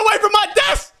fuck shit away from my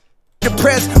desk.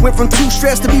 Depressed, went from too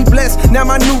stressed to be blessed. Now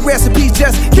my new recipe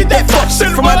just keep that fuck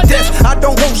shit from my desk. I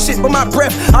don't want shit but my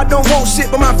breath. I don't want shit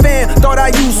but my fan. Thought I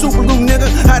used super glue, nigga.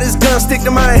 How this gun stick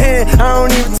to my hand? I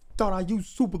don't even. Thought I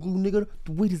used super glue, nigga.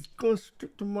 The way this gun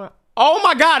stick to my. Oh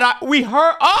my god, we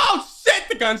heard. Oh shit,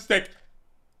 the gun stick.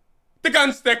 The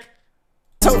gun stick.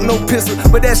 Tote no pistol,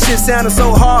 but that shit sounded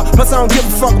so hard. Plus I don't give a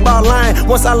fuck about lying.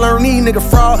 Once I learn these nigga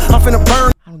fraud, I'm finna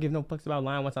burn. I don't give no fucks about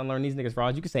lying once I learn these niggas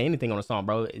frauds. You can say anything on a song,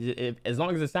 bro. As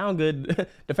long as it sound good,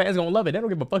 the fans gonna love it. They don't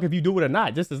give a fuck if you do it or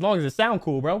not. Just as long as it sound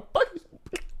cool, bro. Fuck you.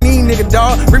 Nigga,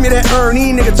 dog, bring me that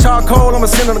Ernie, nigga, charcoal. I'ma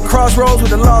send on the crossroads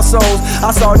with the lost souls.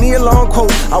 I saw a near long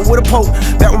quote, I would've poked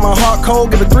back with my heart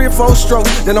cold, give it 3 or 4 strokes,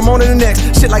 then I'm on to the next.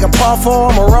 Shit like a par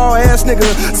 4, I'm a raw ass nigga,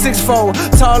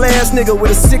 6'4", tall ass nigga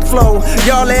with a sick flow.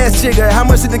 Y'all ass jigger, how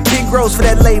much did the kid gross for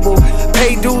that label?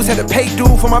 Paid dues, had to pay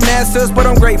due for my masters, but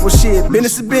I'm grateful. Shit,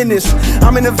 business is business.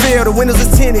 I'm in the veil, the windows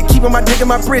are tinted, keeping my dick in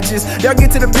my britches. Y'all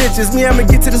get to the bitches, me I'ma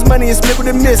get to this money and split with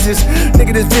the missus.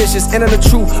 Nigga this vicious, and on the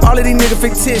truth, all of these niggas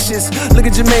fictitious. Look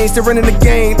at Jermaine still running the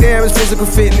game. Damn, it's physical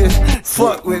fitness.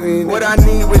 Fuck with me. What I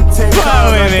need with 10 cars,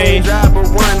 I can't drive but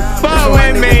one. Fuck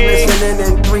with me.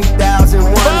 Listening in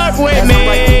 3001. Fuck with me.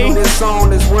 As this song,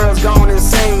 this world's gone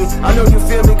insane. I know you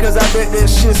feel me, cause I bet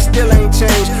this shit still ain't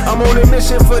changed. I'm on a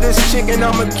mission for this chick and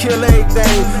I'ma kill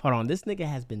everything. Hold on, this nigga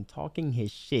has been talking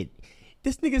his shit.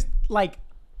 This nigga's like,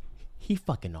 he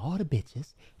fucking all the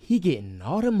bitches. He getting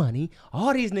all the money.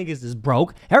 All these niggas is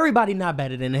broke. Everybody not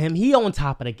better than him. He on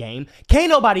top of the game. Can't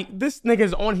nobody. This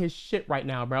nigga's on his shit right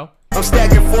now, bro. I'm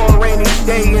stacking for a rainy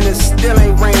day and it still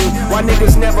ain't rain. Why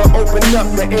niggas never open up?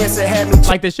 The answer had me.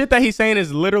 Like the shit that he's saying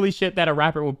is literally shit that a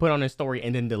rapper would put on his story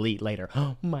and then delete later.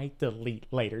 Might delete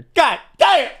later. God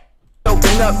damn.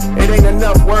 Open up. It ain't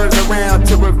enough words around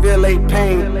to reveal a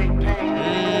pain.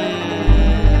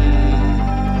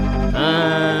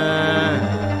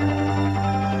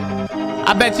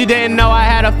 I bet you didn't know I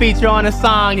had a feature on a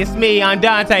song. It's me,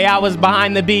 ImDontai. I was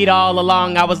behind the beat all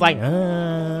along. I was like,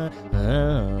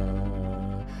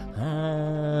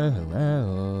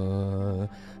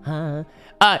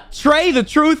 Trey the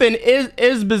Truth and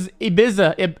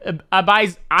Ibiza.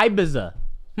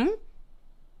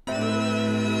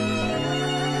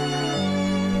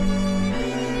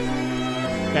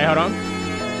 Okay, hold on.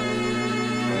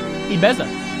 Ibiza.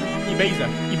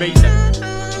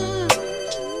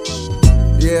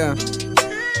 Yeah.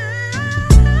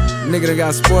 Nigga that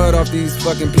got spoiled off these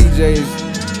fucking PJs.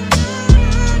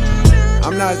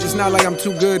 It's not like I'm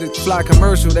too good at fly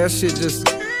commercial. That shit just,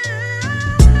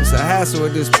 it's a hassle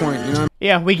at this point, you know what I mean?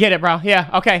 Yeah, we get it, bro. Yeah,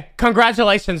 okay.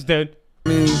 Congratulations, dude. I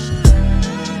mean,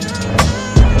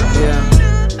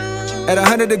 yeah. At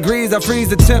 100 degrees, I freeze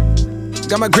the temp.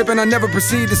 Got my grip and I never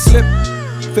proceed to slip.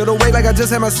 Feel the weight like I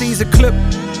just had my Caesar clip.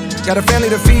 Got a family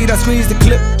to feed, I squeeze the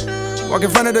clip. Walk in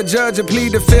front of the judge and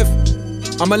plead the fifth.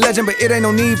 I'm a legend, but it ain't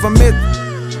no need for myth.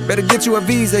 Better get you a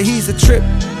visa, he's a trip.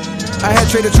 I had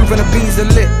traded truth and a visa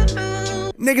lit.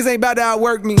 Niggas ain't about to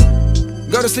outwork me.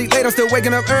 Go to sleep late, I'm still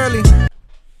waking up early.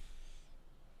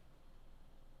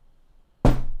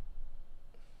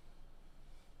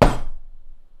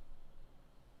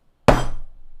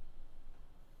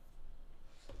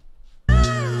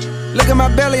 Look at my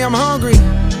belly, I'm hungry.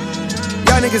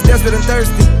 Y'all niggas desperate and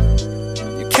thirsty.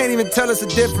 You can't even tell us the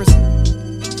difference.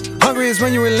 Hungry is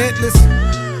when you're relentless.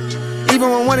 Even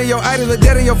when one of your idols are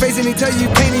dead in your face and he tell you you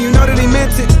can't and you know that he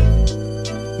meant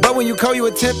it. But when you call, you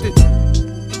attempt it.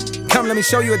 Come, let me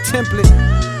show you a template.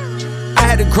 I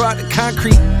had to grow out the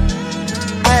concrete.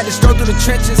 I had to stroll through the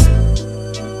trenches.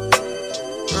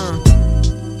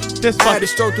 I had to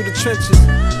stroll through the trenches.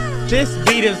 This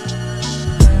beat is...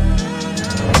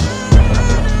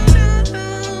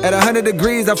 At 100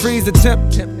 degrees, I freeze the temp.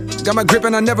 Got my grip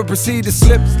and I never proceed to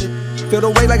slip. Feel the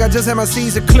weight like I just had my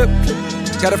Caesar clip.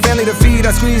 Got a family to feed,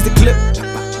 I squeeze the clip.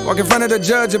 Walk in front of the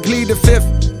judge and plead the fifth.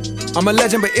 I'm a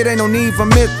legend, but it ain't no need for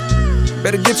myth.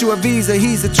 Better get you a visa,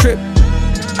 he's a trip.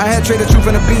 I had traded truth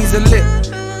and a visa lit.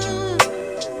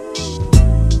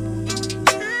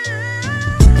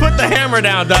 Put the hammer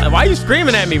down, dog. Why are you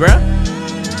screaming at me, bro?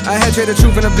 I had traded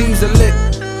truth and a visa lit.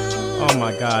 Oh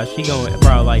my gosh, he going,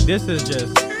 bro, like this is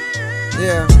just...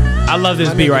 Yeah. I love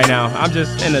this beat right now. I'm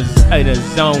just in a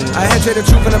zone. I had traded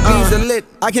truth and a visa lit.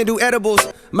 I can't do edibles.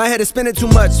 My head is spinning too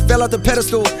much. Fell off the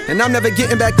pedestal, and I'm never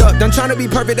getting back up. Done trying to be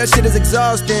perfect, that shit is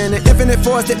exhausting. An infinite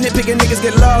force that nitpicking niggas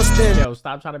get lost in. Yo,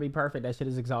 stop trying to be perfect. That shit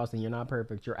is exhausting. You're not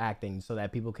perfect. You're acting so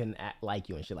that people can act like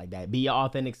you and shit like that. Be your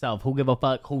authentic self. Who give a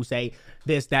fuck who say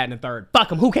this, that, and the third? Fuck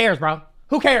them. Who cares, bro?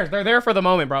 Who cares? They're there for the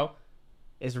moment, bro.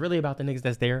 It's really about the niggas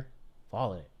that's there.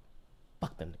 Follow it.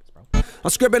 Fuck them niggas, bro. I'm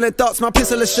scribbling thoughts, my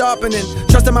pencil is sharpening.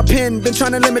 Trusting my pen, been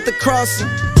trying to limit the crossing.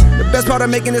 The best part of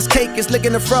making this cake is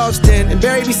licking the frosting. And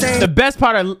Barry be saying the best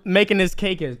part of making this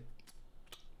cake is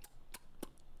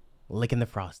licking the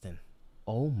frosting.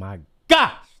 Oh my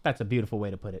gosh. That's a beautiful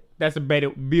way to put it. That's a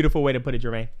beautiful way to put it,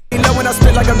 Jermaine. You know when I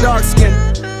spit like I'm dark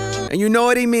skinned. And you know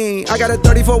what he mean. I got a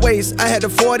 34 waist, I had the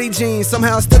 40 jeans.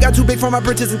 Somehow I still got too big for my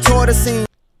britches and tore the scene.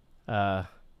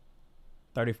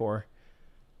 34.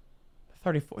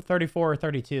 34 or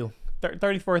 32.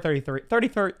 34 or 33.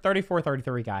 34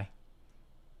 33 guy.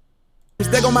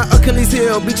 They go my Achilles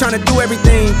heel, be trying to do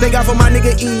everything. Thank God for my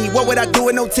nigga E. What would I do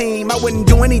with no team? I wouldn't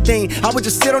do anything. I would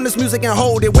just sit on this music and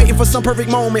hold it, waiting for some perfect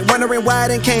moment, wondering why it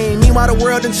didn't came. Meanwhile, the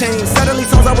world done changed. Suddenly,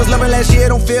 songs I was loving last year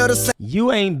don't feel the same.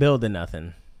 You ain't building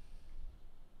nothing.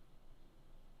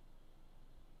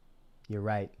 You're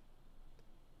right.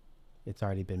 It's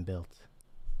already been built.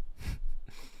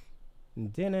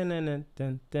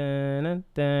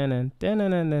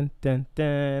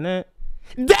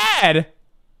 Dad!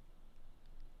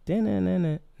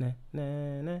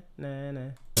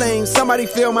 Somebody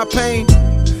feel my pain.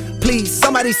 Please,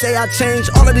 somebody say I changed.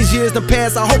 All of these years done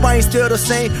passed. I hope I ain't still the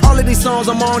same. All of these songs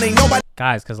I'm on ain't nobody.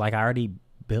 Guys, cause like I already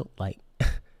built like,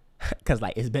 cause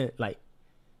like it's been like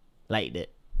that.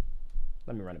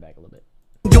 Let me run it back a little bit.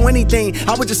 Do anything.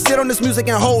 I would just sit on this music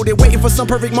and hold it, waiting for some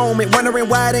perfect moment, wondering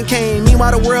why it didn't came.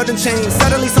 Meanwhile, the world done changed.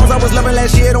 Suddenly, songs I was loving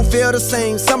last year don't feel the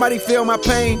same. Somebody feel my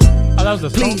pain. Oh, that was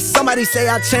the song? Please, somebody say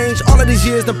I changed. All of these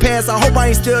years done passed. I hope I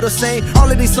ain't still the same.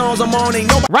 All of these songs I'm on ain't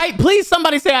nobody. Right? Please,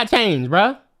 somebody say I changed,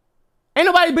 bruh. Ain't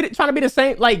nobody trying to be the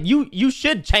same. Like you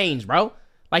should change, bro.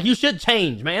 Like you should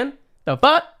change, man. The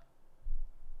fuck?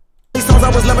 These songs I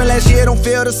was loving last year don't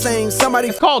feel the same. Somebody.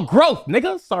 It's called growth,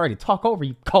 nigga. Sorry to talk over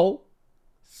you, Cole.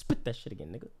 Spit that shit again,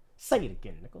 nigga. Say it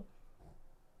again, nigga.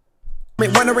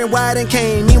 Wondering why it didn't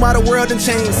came. Meanwhile, the world done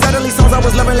changed. Suddenly, songs I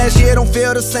was loving last year don't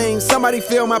feel the same. Somebody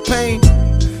feel my pain.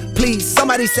 Please,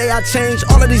 somebody say I changed.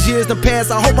 All of these years done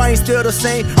passed. I hope I ain't still the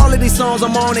same. All of these songs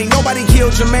I'm on ain't nobody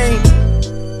killed Jermaine.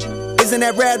 Isn't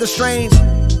that rather strange?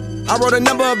 I wrote a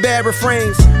number of bad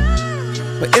refrains.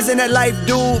 But isn't that life,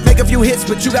 dude? Make a few hits,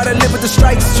 but you gotta live with the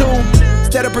strikes too.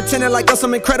 Instead of pretending like I'm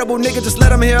some incredible nigga, just let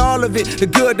them hear all of it. The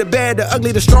good, the bad, the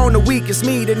ugly, the strong, the weak. It's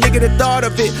me, the nigga that thought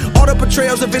of it. All the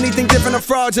portrayals of anything different are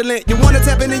fraudulent. You wanna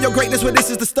tap into your greatness, well, this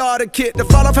is the starter kit. To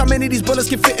fall off how many of these bullets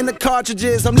can fit in the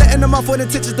cartridges. I'm letting them off with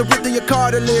intentions to rip through your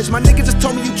cartilage. My nigga just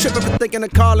told me you tripping for thinking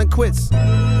of calling quits.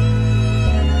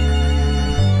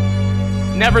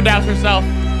 Never doubt yourself.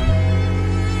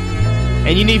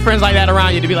 And you need friends like that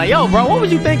around you to be like, yo, bro, what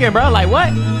was you thinking, bro? Like,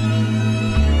 what?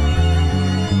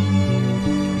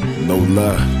 No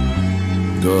lie,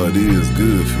 God is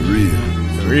good for real.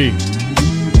 For real.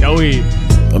 No way.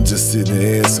 I'm just sitting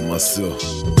here asking myself,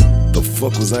 the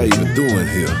fuck was I even doing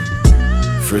here?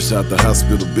 Fresh out the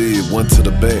hospital bed, one to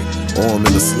the back, arm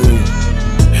in the sling,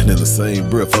 and in the same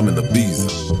breath, I'm in the beezer.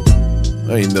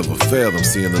 I ain't never fathomed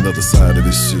seeing another side of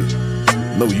this shit.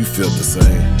 Know you felt the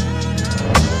same.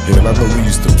 Hell, I know we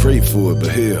used to pray for it, but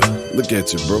hell, look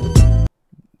at you, bro.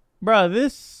 Bro,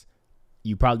 this...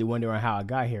 You probably wondering how I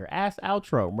got here. Ass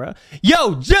outro, bro.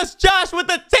 Yo, just Josh with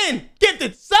the 10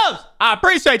 gifted subs. I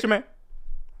appreciate you, man.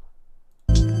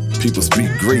 People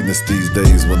speak greatness these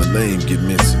days when a name get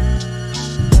mentioned.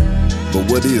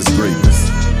 But what is greatness?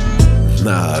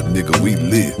 Nah, nigga, we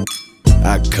lit.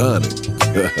 Iconic.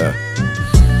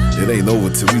 It ain't over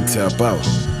till we tap out.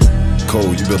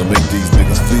 Cole, you better make these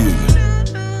niggas feel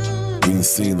you. We ain't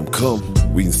seen them come,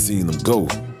 we ain't seen them go.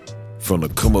 From the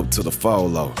come up to the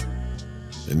fall out.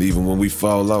 And even when we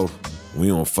fall off, we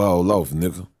don't fall off,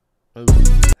 nigga. All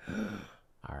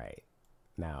right.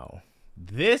 Now,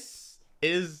 this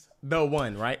is the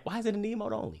one, right? Why is it an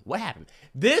emote only? What happened?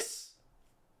 This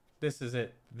is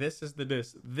it. This is the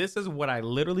this. This is what I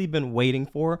literally been waiting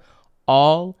for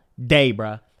all day,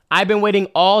 bruh. I've been waiting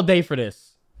all day for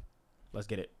this. Let's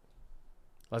get it.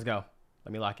 Let's go.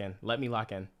 Let me lock in. Let me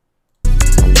lock in.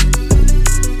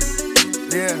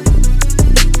 Yeah.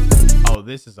 Oh,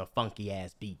 this is a funky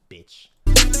ass beat, bitch.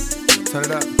 Turn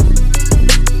it up.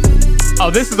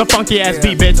 Oh, this is a funky ass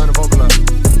beat, bitch. Turn the vocal up.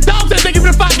 Thompson, thank you for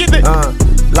the fuck. Get it.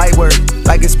 Light work,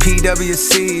 like it's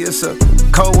PWC. It's a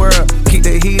cold world. Keep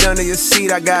the heat under your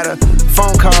seat. I got a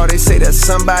phone call. They say that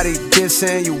somebody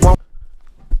dissing you won't.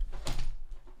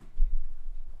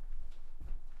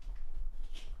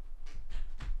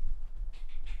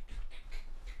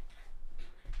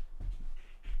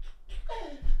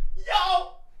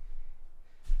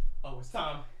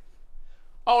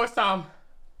 Oh, it's time.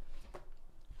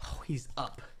 Oh, he's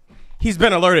up. He's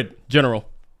been alerted, General.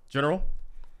 General,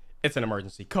 it's an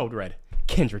emergency. Code red.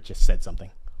 Kendrick just said something.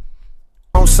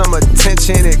 Want some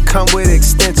attention, it come with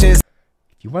extensions.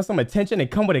 If you want some attention, it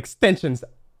come with extensions.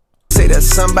 Say that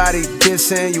somebody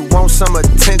dissing, you want some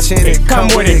attention, it come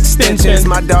with extensions.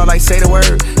 My dog like say the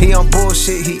word, he on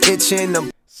bullshit, he itching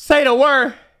them. Say the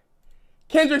word.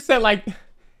 Kendrick said like,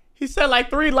 he said like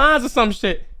 3 lines or some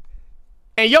shit.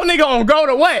 And your nigga on go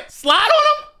to what? Slide on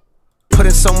him?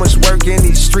 putting so much work in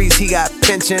these streets, he got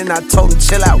pension. I told him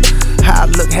chill out. How I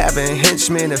look having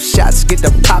henchmen. If shots get to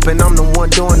popping, I'm the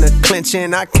one doing the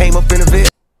clinching. I came up in a vid.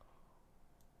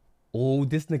 Oh,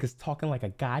 this nigga's talking like a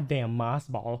goddamn moss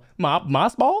ball.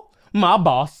 Moss ball? My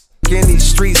boss. In these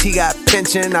streets, he got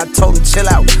pension. I told him chill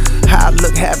out. How I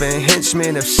look having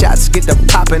henchmen. If shots get to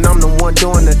popping, I'm the one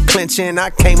doing the clinching.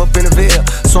 I came up in a Ville,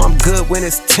 so I'm good when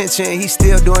it's tension. He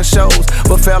still doing shows,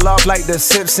 but fell off like the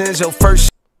Simpsons. Your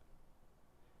first.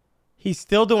 He's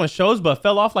still doing shows, but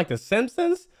fell off like the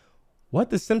Simpsons? What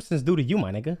the Simpsons do to you,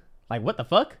 my nigga? Like, what the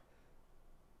fuck?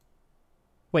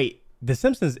 Wait, the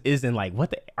Simpsons is in like, what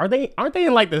the, aren't they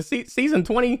in like the season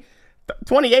 20,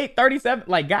 28, 37?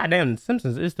 Like, goddamn,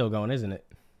 Simpsons is still going, isn't it?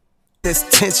 This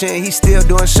tension, he still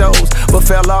doing shows, but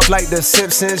fell off like the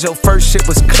Simpsons. Your first shit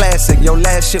was classic, your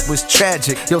last shit was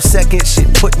tragic. Your second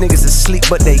shit put niggas to sleep,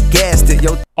 but they gassed it.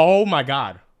 Oh my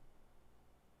God.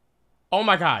 Oh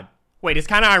my God. Wait, it's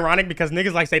kind of ironic because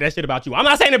niggas like say that shit about you. I'm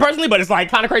not saying it personally, but it's like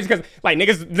kind of crazy because like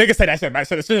niggas say that shit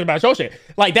about your shit.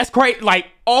 Like, that's crazy. Like,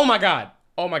 oh my God.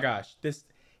 Oh my gosh.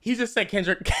 He just said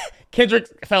Kendrick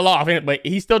fell off, but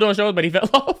he's still doing shows, but he fell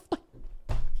off.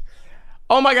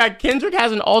 Oh my God. Kendrick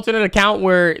has an alternate account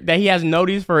that he has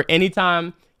notice for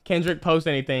anytime Kendrick posts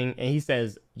anything and he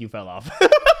says, you fell off.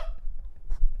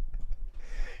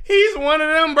 He's one of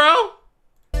them, bro.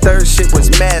 Third shit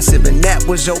was massive and that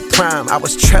was your prime. I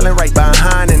was trailing right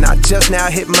behind and I just now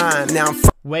hit mine. Now I'm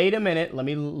wait a minute. Let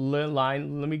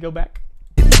me go back.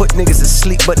 Put niggas to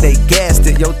sleep, but they gassed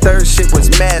it. Your third shit was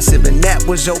massive and that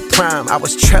was your prime. I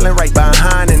was trailing right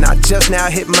behind and I just now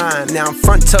hit mine. Now I'm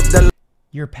front up the.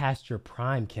 You're past your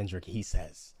prime, Kendrick, he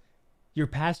says. You're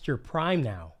past your prime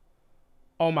now.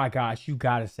 Oh my gosh, you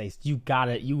gotta say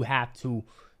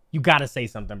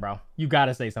something, bro. You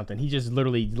gotta say something. He just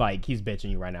literally, like, he's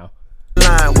bitching you right now.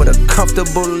 Line with a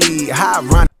comfortable lead.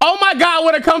 Oh my God,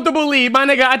 what a comfortable lead, my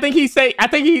nigga. I think he's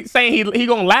saying he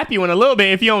gonna lap you in a little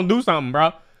bit if you don't do something,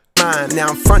 bro. Now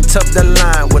I'm front up the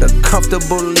line with a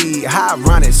comfortable lead. How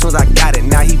ironic, as soon as I got it,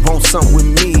 now he wants something with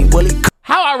me. Well,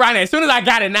 how ironic, as soon as I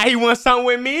got it, now he wants something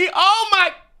with me. Oh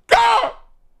my God.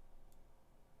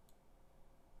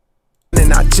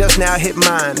 And I just now hit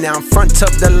mine. Now I'm front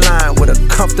up the line with a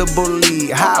comfortable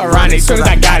lead. How ironic, as soon as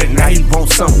I got it, now he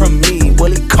wants something with me.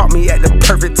 Well, he caught me at the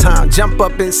perfect time. Jump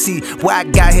up and see why I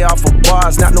got here off of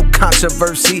bars, not no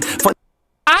controversy.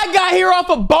 I got here off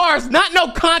of bars, not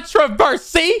no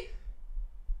controversy.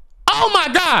 Oh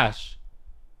my gosh.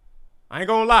 I ain't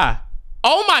gonna lie.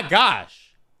 Oh my gosh.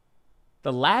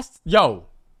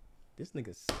 This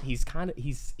nigga, he's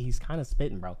kind of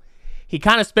spitting, bro. He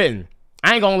kind of spitting.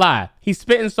 I ain't gonna lie. He's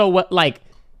spitting so what, like,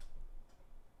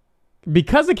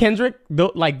 because of Kendrick,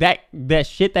 like that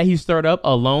shit that he stirred up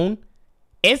alone,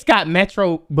 it's got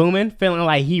Metro Boomin feeling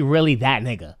like he really that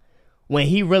nigga. When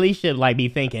he really should be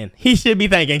thinking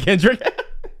Kendrick.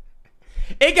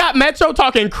 It got Metro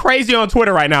talking crazy on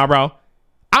Twitter right now, bro.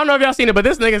 I don't know if y'all seen it, but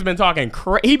this nigga's been talking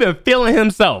he been feeling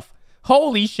himself.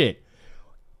 Holy shit.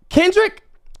 Kendrick,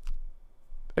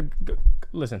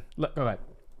 listen, go ahead.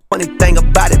 Funny thing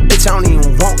about it, bitch, I don't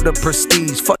even want the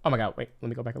prestige. Oh my God, wait, let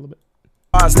me go back a little bit.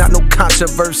 It's not no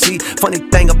controversy. Funny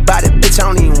thing about it, bitch,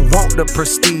 I don't even want the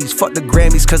prestige. Fuck the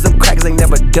Grammys, cause them crackers ain't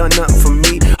never done nothing for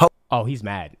me. Oh, he's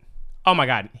mad. Oh my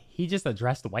God, he just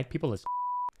addressed the white people as.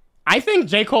 I think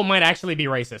J. Cole might actually be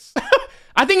racist.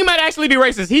 I think he might actually be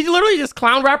racist. He literally just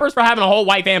clowned rappers for having a whole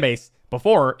white fan base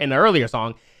before in the earlier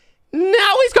song.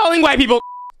 Now he's calling white people.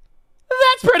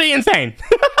 That's pretty insane.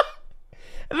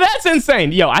 That's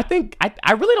insane. Yo, I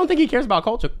really don't think he cares about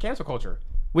cancel culture,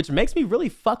 which makes me really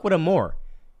fuck with him more.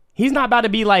 He's not about to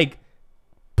be like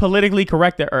politically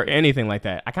correct or anything like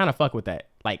that. I kind of fuck with that.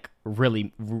 Like,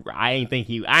 really, I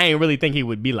ain't really think he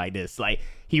would be like this. Like,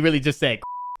 he really just said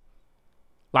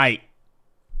like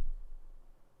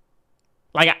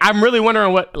I'm really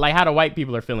wondering how the white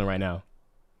people are feeling right now.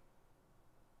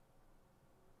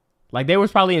 Like, they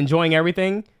was probably enjoying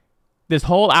everything, this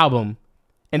whole album.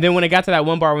 And then when it got to that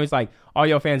one bar when he's like, all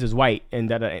your fans is white, and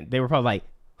they were probably like,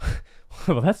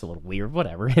 well, that's a little weird,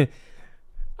 whatever.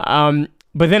 But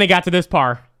then it got to this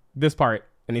part,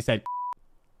 and he said,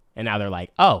 and now they're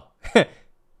like, oh,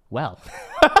 well.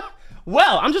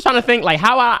 Well, I'm just trying to think like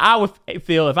how I would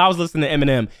feel if I was listening to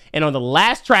Eminem, and on the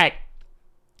last track,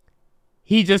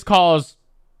 he just calls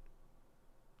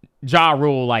Ja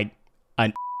Rule like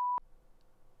an,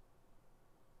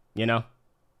 you know?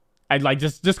 I'd like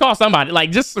just call somebody,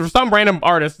 like just some random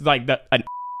artist like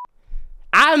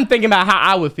I'm thinking about how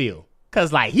I would feel,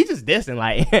 cause like he just dissing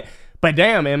like, but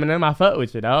damn Eminem, I fuck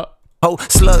with you, dog. Oh,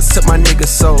 slugs took my nigga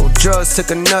soul. Drugs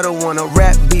took another one. A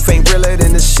rap beef ain't realer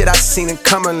than the shit I seen in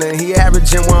Cumberland. He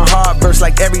averaging one hard verse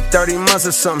like every 30 months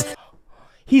or something.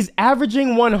 He's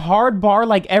averaging one hard bar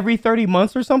like every 30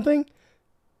 months or something?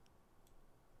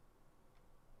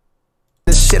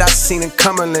 The shit I seen in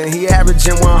Cumberland. He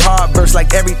averaging one hard verse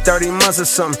like every 30 months or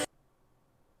something.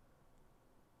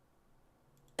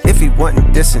 If he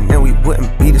wasn't dissing, then we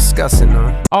wouldn't be discussing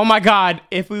him. Oh my God.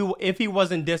 If he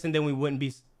wasn't dissing, then we wouldn't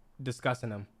be discussing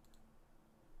him.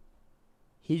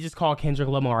 He just called Kendrick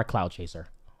Lamar a cloud chaser.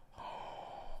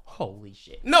 Holy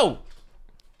shit. No!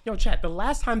 Yo, chat, the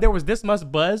last time there was this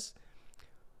much buzz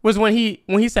was when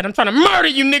he said, I'm trying to murder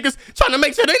you niggas, trying to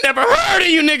make sure they never heard of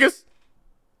you niggas.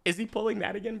 Is he pulling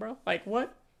that again, bro? Like,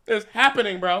 what is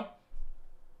happening, bro?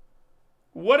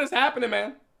 What is happening,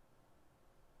 man?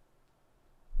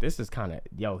 This is kind of,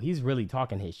 yo, he's really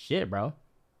talking his shit, bro.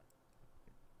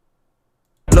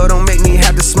 Lord, don't make me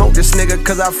have to smoke this nigga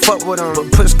cause I fuck with him.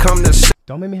 But push come to shove.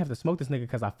 Don't make me have to smoke this nigga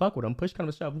cause I fuck with him. Push come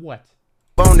to shove what?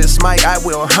 On this mic, I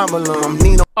will humble him.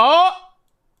 Nino. Oh!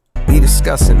 Be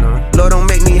discussing him. Lord, don't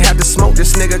make me have to smoke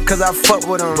this nigga cause I fuck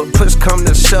with him. But push come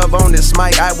to shove on this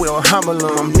mic, I will humble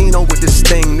him. Nino with this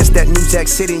thing, this that New Jack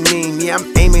City meme. Yeah,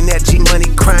 I'm aiming at G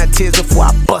Money, crying tears before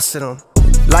I busted him.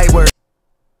 Light work.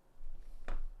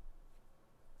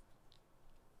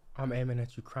 I'm aiming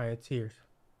at you crying tears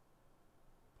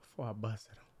before I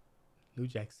busted him. New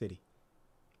Jack City.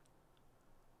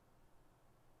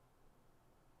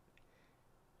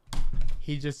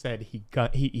 He just said he's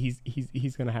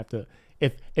gonna have to,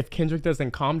 if Kendrick doesn't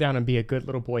calm down and be a good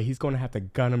little boy, he's gonna have to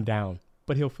gun him down.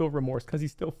 But he'll feel remorse because he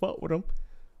still fuck with him.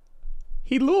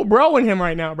 He little broing him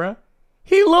right now, bro.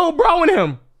 He little broing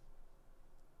him.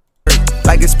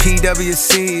 Like it's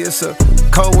PWC, it's a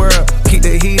cold world. Keep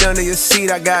the heat under your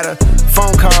seat. I got a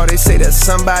phone call, they say that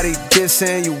somebody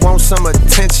dissing. You want some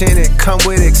attention, it come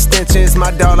with extensions.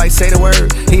 My dog like say the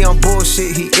word, he on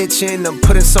bullshit, he itching. I'm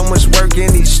putting so much work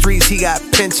in these streets, he got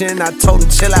pension. I told him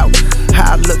chill out,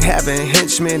 how I look having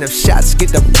henchmen. If shots get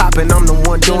to popping, I'm the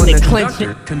one doing the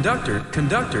conductor.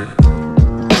 Conductor.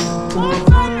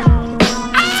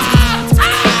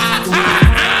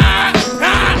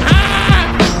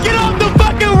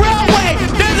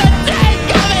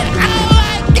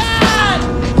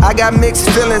 I got mixed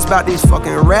feelings about these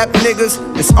fucking rap niggas.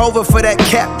 It's over for that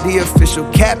cap, the official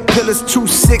cap pillars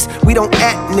 2-6. We don't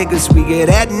act niggas, we get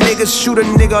at niggas. Shoot a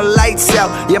nigga lights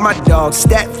out. Yeah, my dog,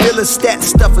 stat fillers, stat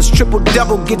stuffers, triple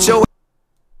double, get your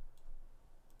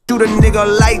shoot a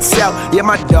nigga lights out. Yeah,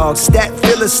 my dog, stat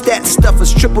fillers, stat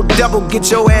stuffers, triple double,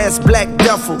 get your ass black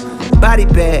duffel. Body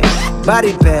bag,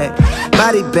 body bag,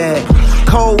 body bag.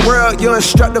 Cold world, your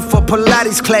instructor for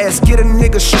Pilates class. Get a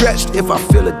nigga stretched if I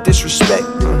feel a disrespect.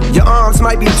 Your arms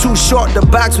might be too short to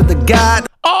box with the guide.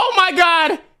 Oh my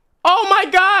God! Oh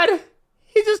my God!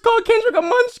 He just called Kendrick a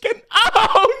munchkin.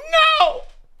 Oh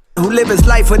no! Who live his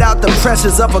life without the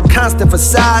pressures of a constant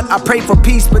facade. I pray for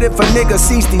peace, but if a nigga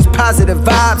sees these positive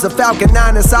vibes, a Falcon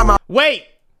 9 inside my wait.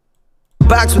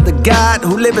 Box with the God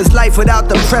who live his life without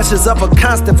the pressures of a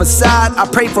constant facade. I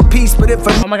pray for peace, but if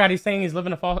a oh my God, he's saying he's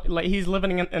living he's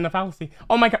living in a fallacy.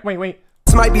 Oh my God, wait.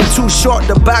 This might be too short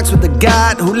to box with the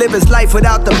God who live his life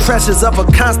without the pressures of a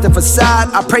constant facade.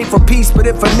 I pray for peace, but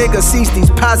if a nigga sees these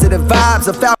positive vibes,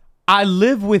 a Falcon. I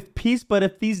live with peace, but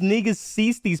if these niggas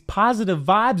cease these positive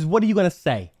vibes, what are you gonna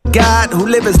say? God who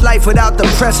live his life without the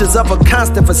pressures of a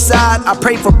constant facade. I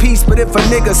pray for peace, but if a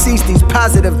nigga sees these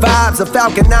positive vibes, a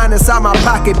Falcon 9 inside my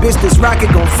pocket, bitch, this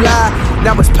rocket gon' fly.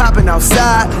 Now it's popping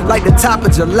outside like the top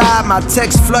of July. My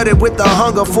text flooded with the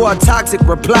hunger for a toxic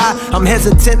reply. I'm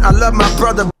hesitant, I love my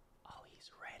brother. Oh,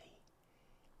 he's ready.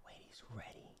 Wait, he's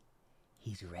ready.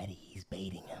 He's ready, he's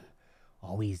baiting him.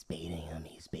 Oh, he's baiting him,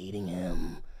 he's baiting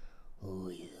him.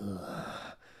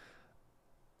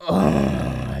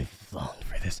 I've longed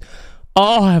for this.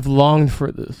 Oh, I've longed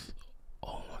for this.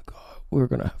 Oh my God. We're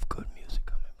gonna have good music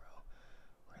coming, bro.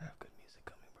 We're gonna have good music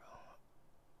coming, bro.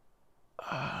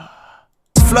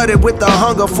 Flooded with the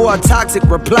hunger for a toxic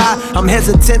reply. I'm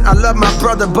hesitant, I love my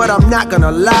brother, but I'm not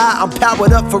gonna lie. I'm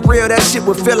powered up for real, that shit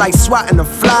would feel like swatting a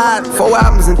fly. 4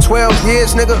 albums in 12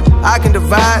 years, nigga, I can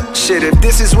divide. Shit, if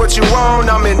this is what you want,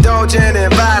 I'm indulging in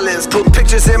violence. Put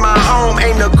pictures in my home,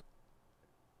 ain't no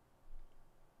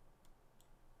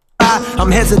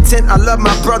I'm hesitant, I love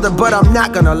my brother, but I'm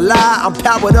not gonna lie. I'm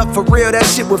powered up for real, that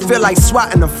shit would feel like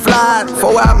swatting a fly.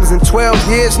 4 albums in 12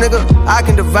 years, nigga, I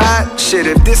can divide. Shit,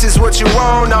 if this is what you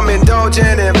want, I'm indulging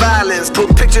in violence.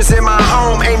 Put pictures in my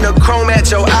home, ain't no chrome at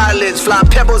your eyelids. Fly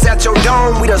pebbles at your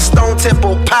dome, we the Stone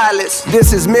Temple pilots.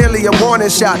 This is merely a warning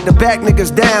shot, the back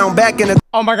niggas down, back in the...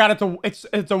 Oh my God,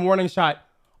 it's a warning shot.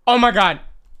 Oh my God.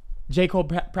 J. Cole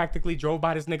practically drove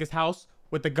by this nigga's house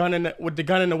with the gun in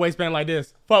the waistband like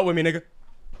this. Fuck with me, nigga.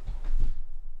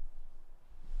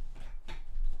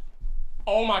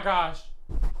 Oh my gosh.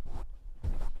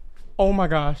 Oh my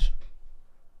gosh.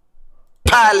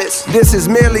 Pilots, this is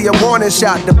merely a warning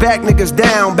shot to back niggas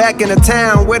down, back in the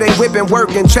town where they whipping,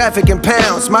 working, traffic in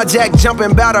pounds. My jack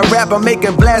jumping bout a rapper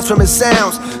making blasphemous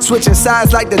sounds, switching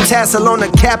sides like the tassel on the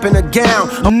cap and the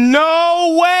gown.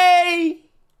 No way!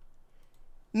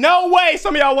 No way!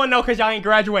 Some of y'all won't know because y'all ain't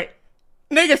graduate.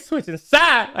 Niggas switching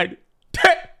sides like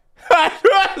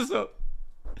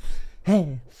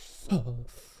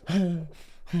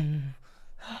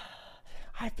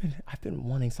I've been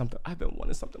wanting something. I've been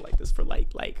wanting something like this for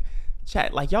like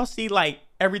chat. Like y'all see, like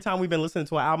every time we've been listening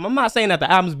to an album. I'm not saying that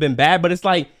the album's been bad, but it's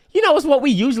like, you know, it's what we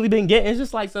usually been getting. It's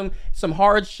just like some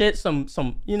hard shit, some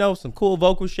you know, some cool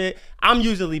vocal shit. I'm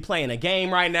usually playing a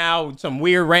game right now, some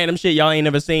weird random shit y'all ain't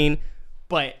never seen,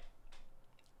 but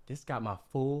this got my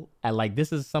full,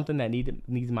 this is something that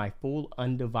needs my full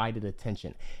undivided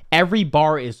attention. Every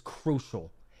bar is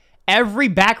crucial. Every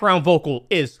background vocal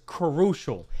is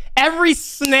crucial. Every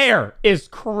snare is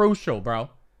crucial, bro.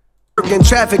 Working,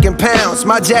 traffic in pounds.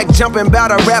 My jack jumping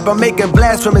bout a rapper making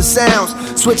blasphemous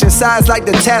sounds, switching sides like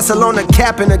the tassel on the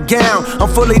cap and the gown. I'm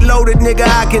fully loaded, nigga.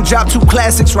 I can drop 2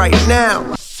 classics right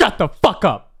now. Shut the fuck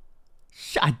up.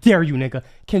 I dare you, nigga.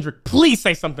 Kendrick, please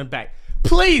say something back.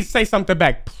 Please say something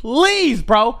back. Please,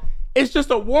 bro. It's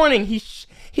just a warning. He's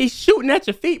shooting at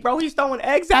your feet, bro. He's throwing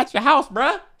eggs at your house,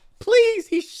 bro. Please,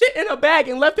 he shit in a bag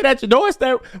and left it at your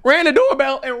doorstep, ran the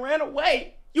doorbell and ran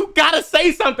away. You gotta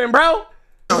say something, bro.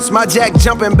 My jack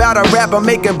jumping bout a rapper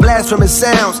making blasphemous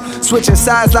sounds, switching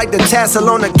sides like the tassel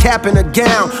on the cap and the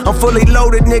gown. I'm fully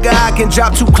loaded, nigga. I can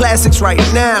drop 2 classics right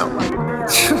now.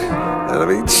 Let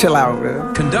me chill out,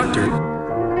 man. Conductor.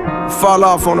 Fall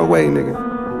off on the way, nigga.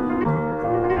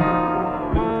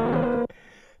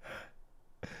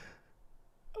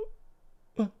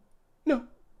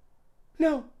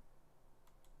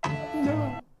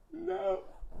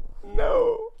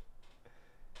 No.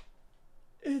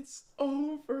 It's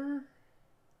over.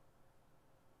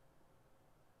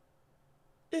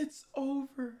 It's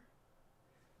over.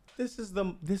 This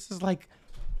is like,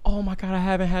 oh my God, I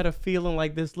haven't had a feeling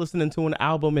like this listening to an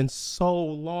album in so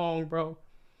long, bro.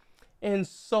 In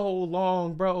so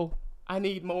long, bro. I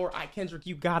need more. Kendrick,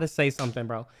 you gotta say something,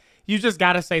 bro. You just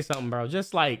gotta say something, bro.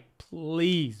 Just like,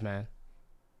 please, man.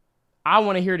 I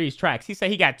want to hear these tracks. He said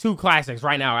he got 2 classics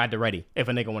right now at the ready if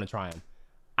a nigga want to try them.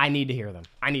 I need to hear them.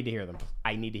 I need to hear them.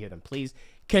 I need to hear them. Please,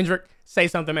 Kendrick, say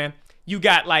something, man. You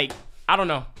got like, I don't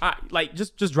know.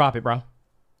 Just drop it, bro.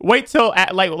 Wait till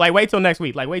wait till next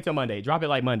week. Like wait till Monday. Drop it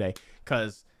like Monday,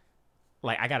 cause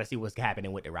like I gotta see what's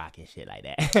happening with The Rock and shit like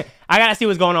that. I gotta see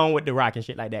what's going on with The Rock and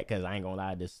shit like that, cause I ain't gonna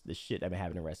lie, this shit that been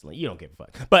happening in wrestling, you don't give a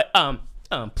fuck. But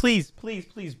please,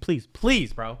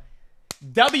 bro.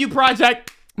 W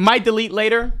Project might delete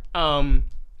later.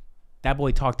 That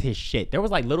boy talked his shit. There was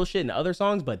like little shit in the other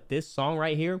songs, but this song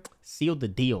right here sealed the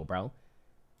deal, bro.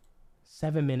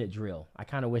 7-minute drill. I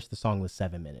kind of wish the song was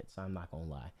 7 minutes. I'm not gonna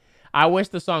lie. I wish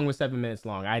the song was 7 minutes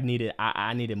long. I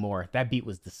needed more. That beat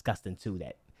was disgusting too.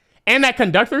 And that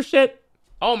conductor shit.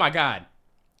 Oh my God.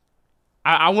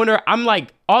 I wonder.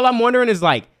 All I'm wondering is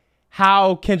like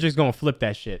how Kendrick's gonna flip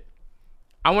that shit.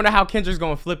 I wonder how Kendrick's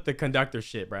gonna flip the conductor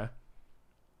shit, bro.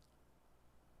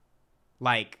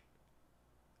 Like,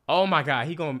 oh my God,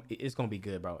 it's gonna be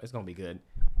good, bro. It's gonna be good.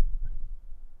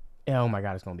 Oh my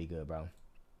God, it's gonna be good, bro.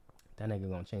 That nigga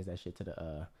gonna change that shit to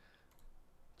the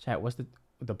chat. What's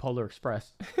the Polar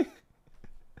Express?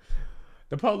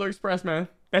 The Polar Express, man.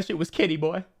 That shit was kitty,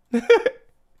 boy.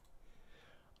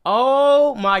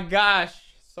 Oh my gosh,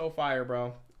 so fire,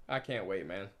 bro. I can't wait,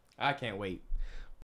 man. I can't wait.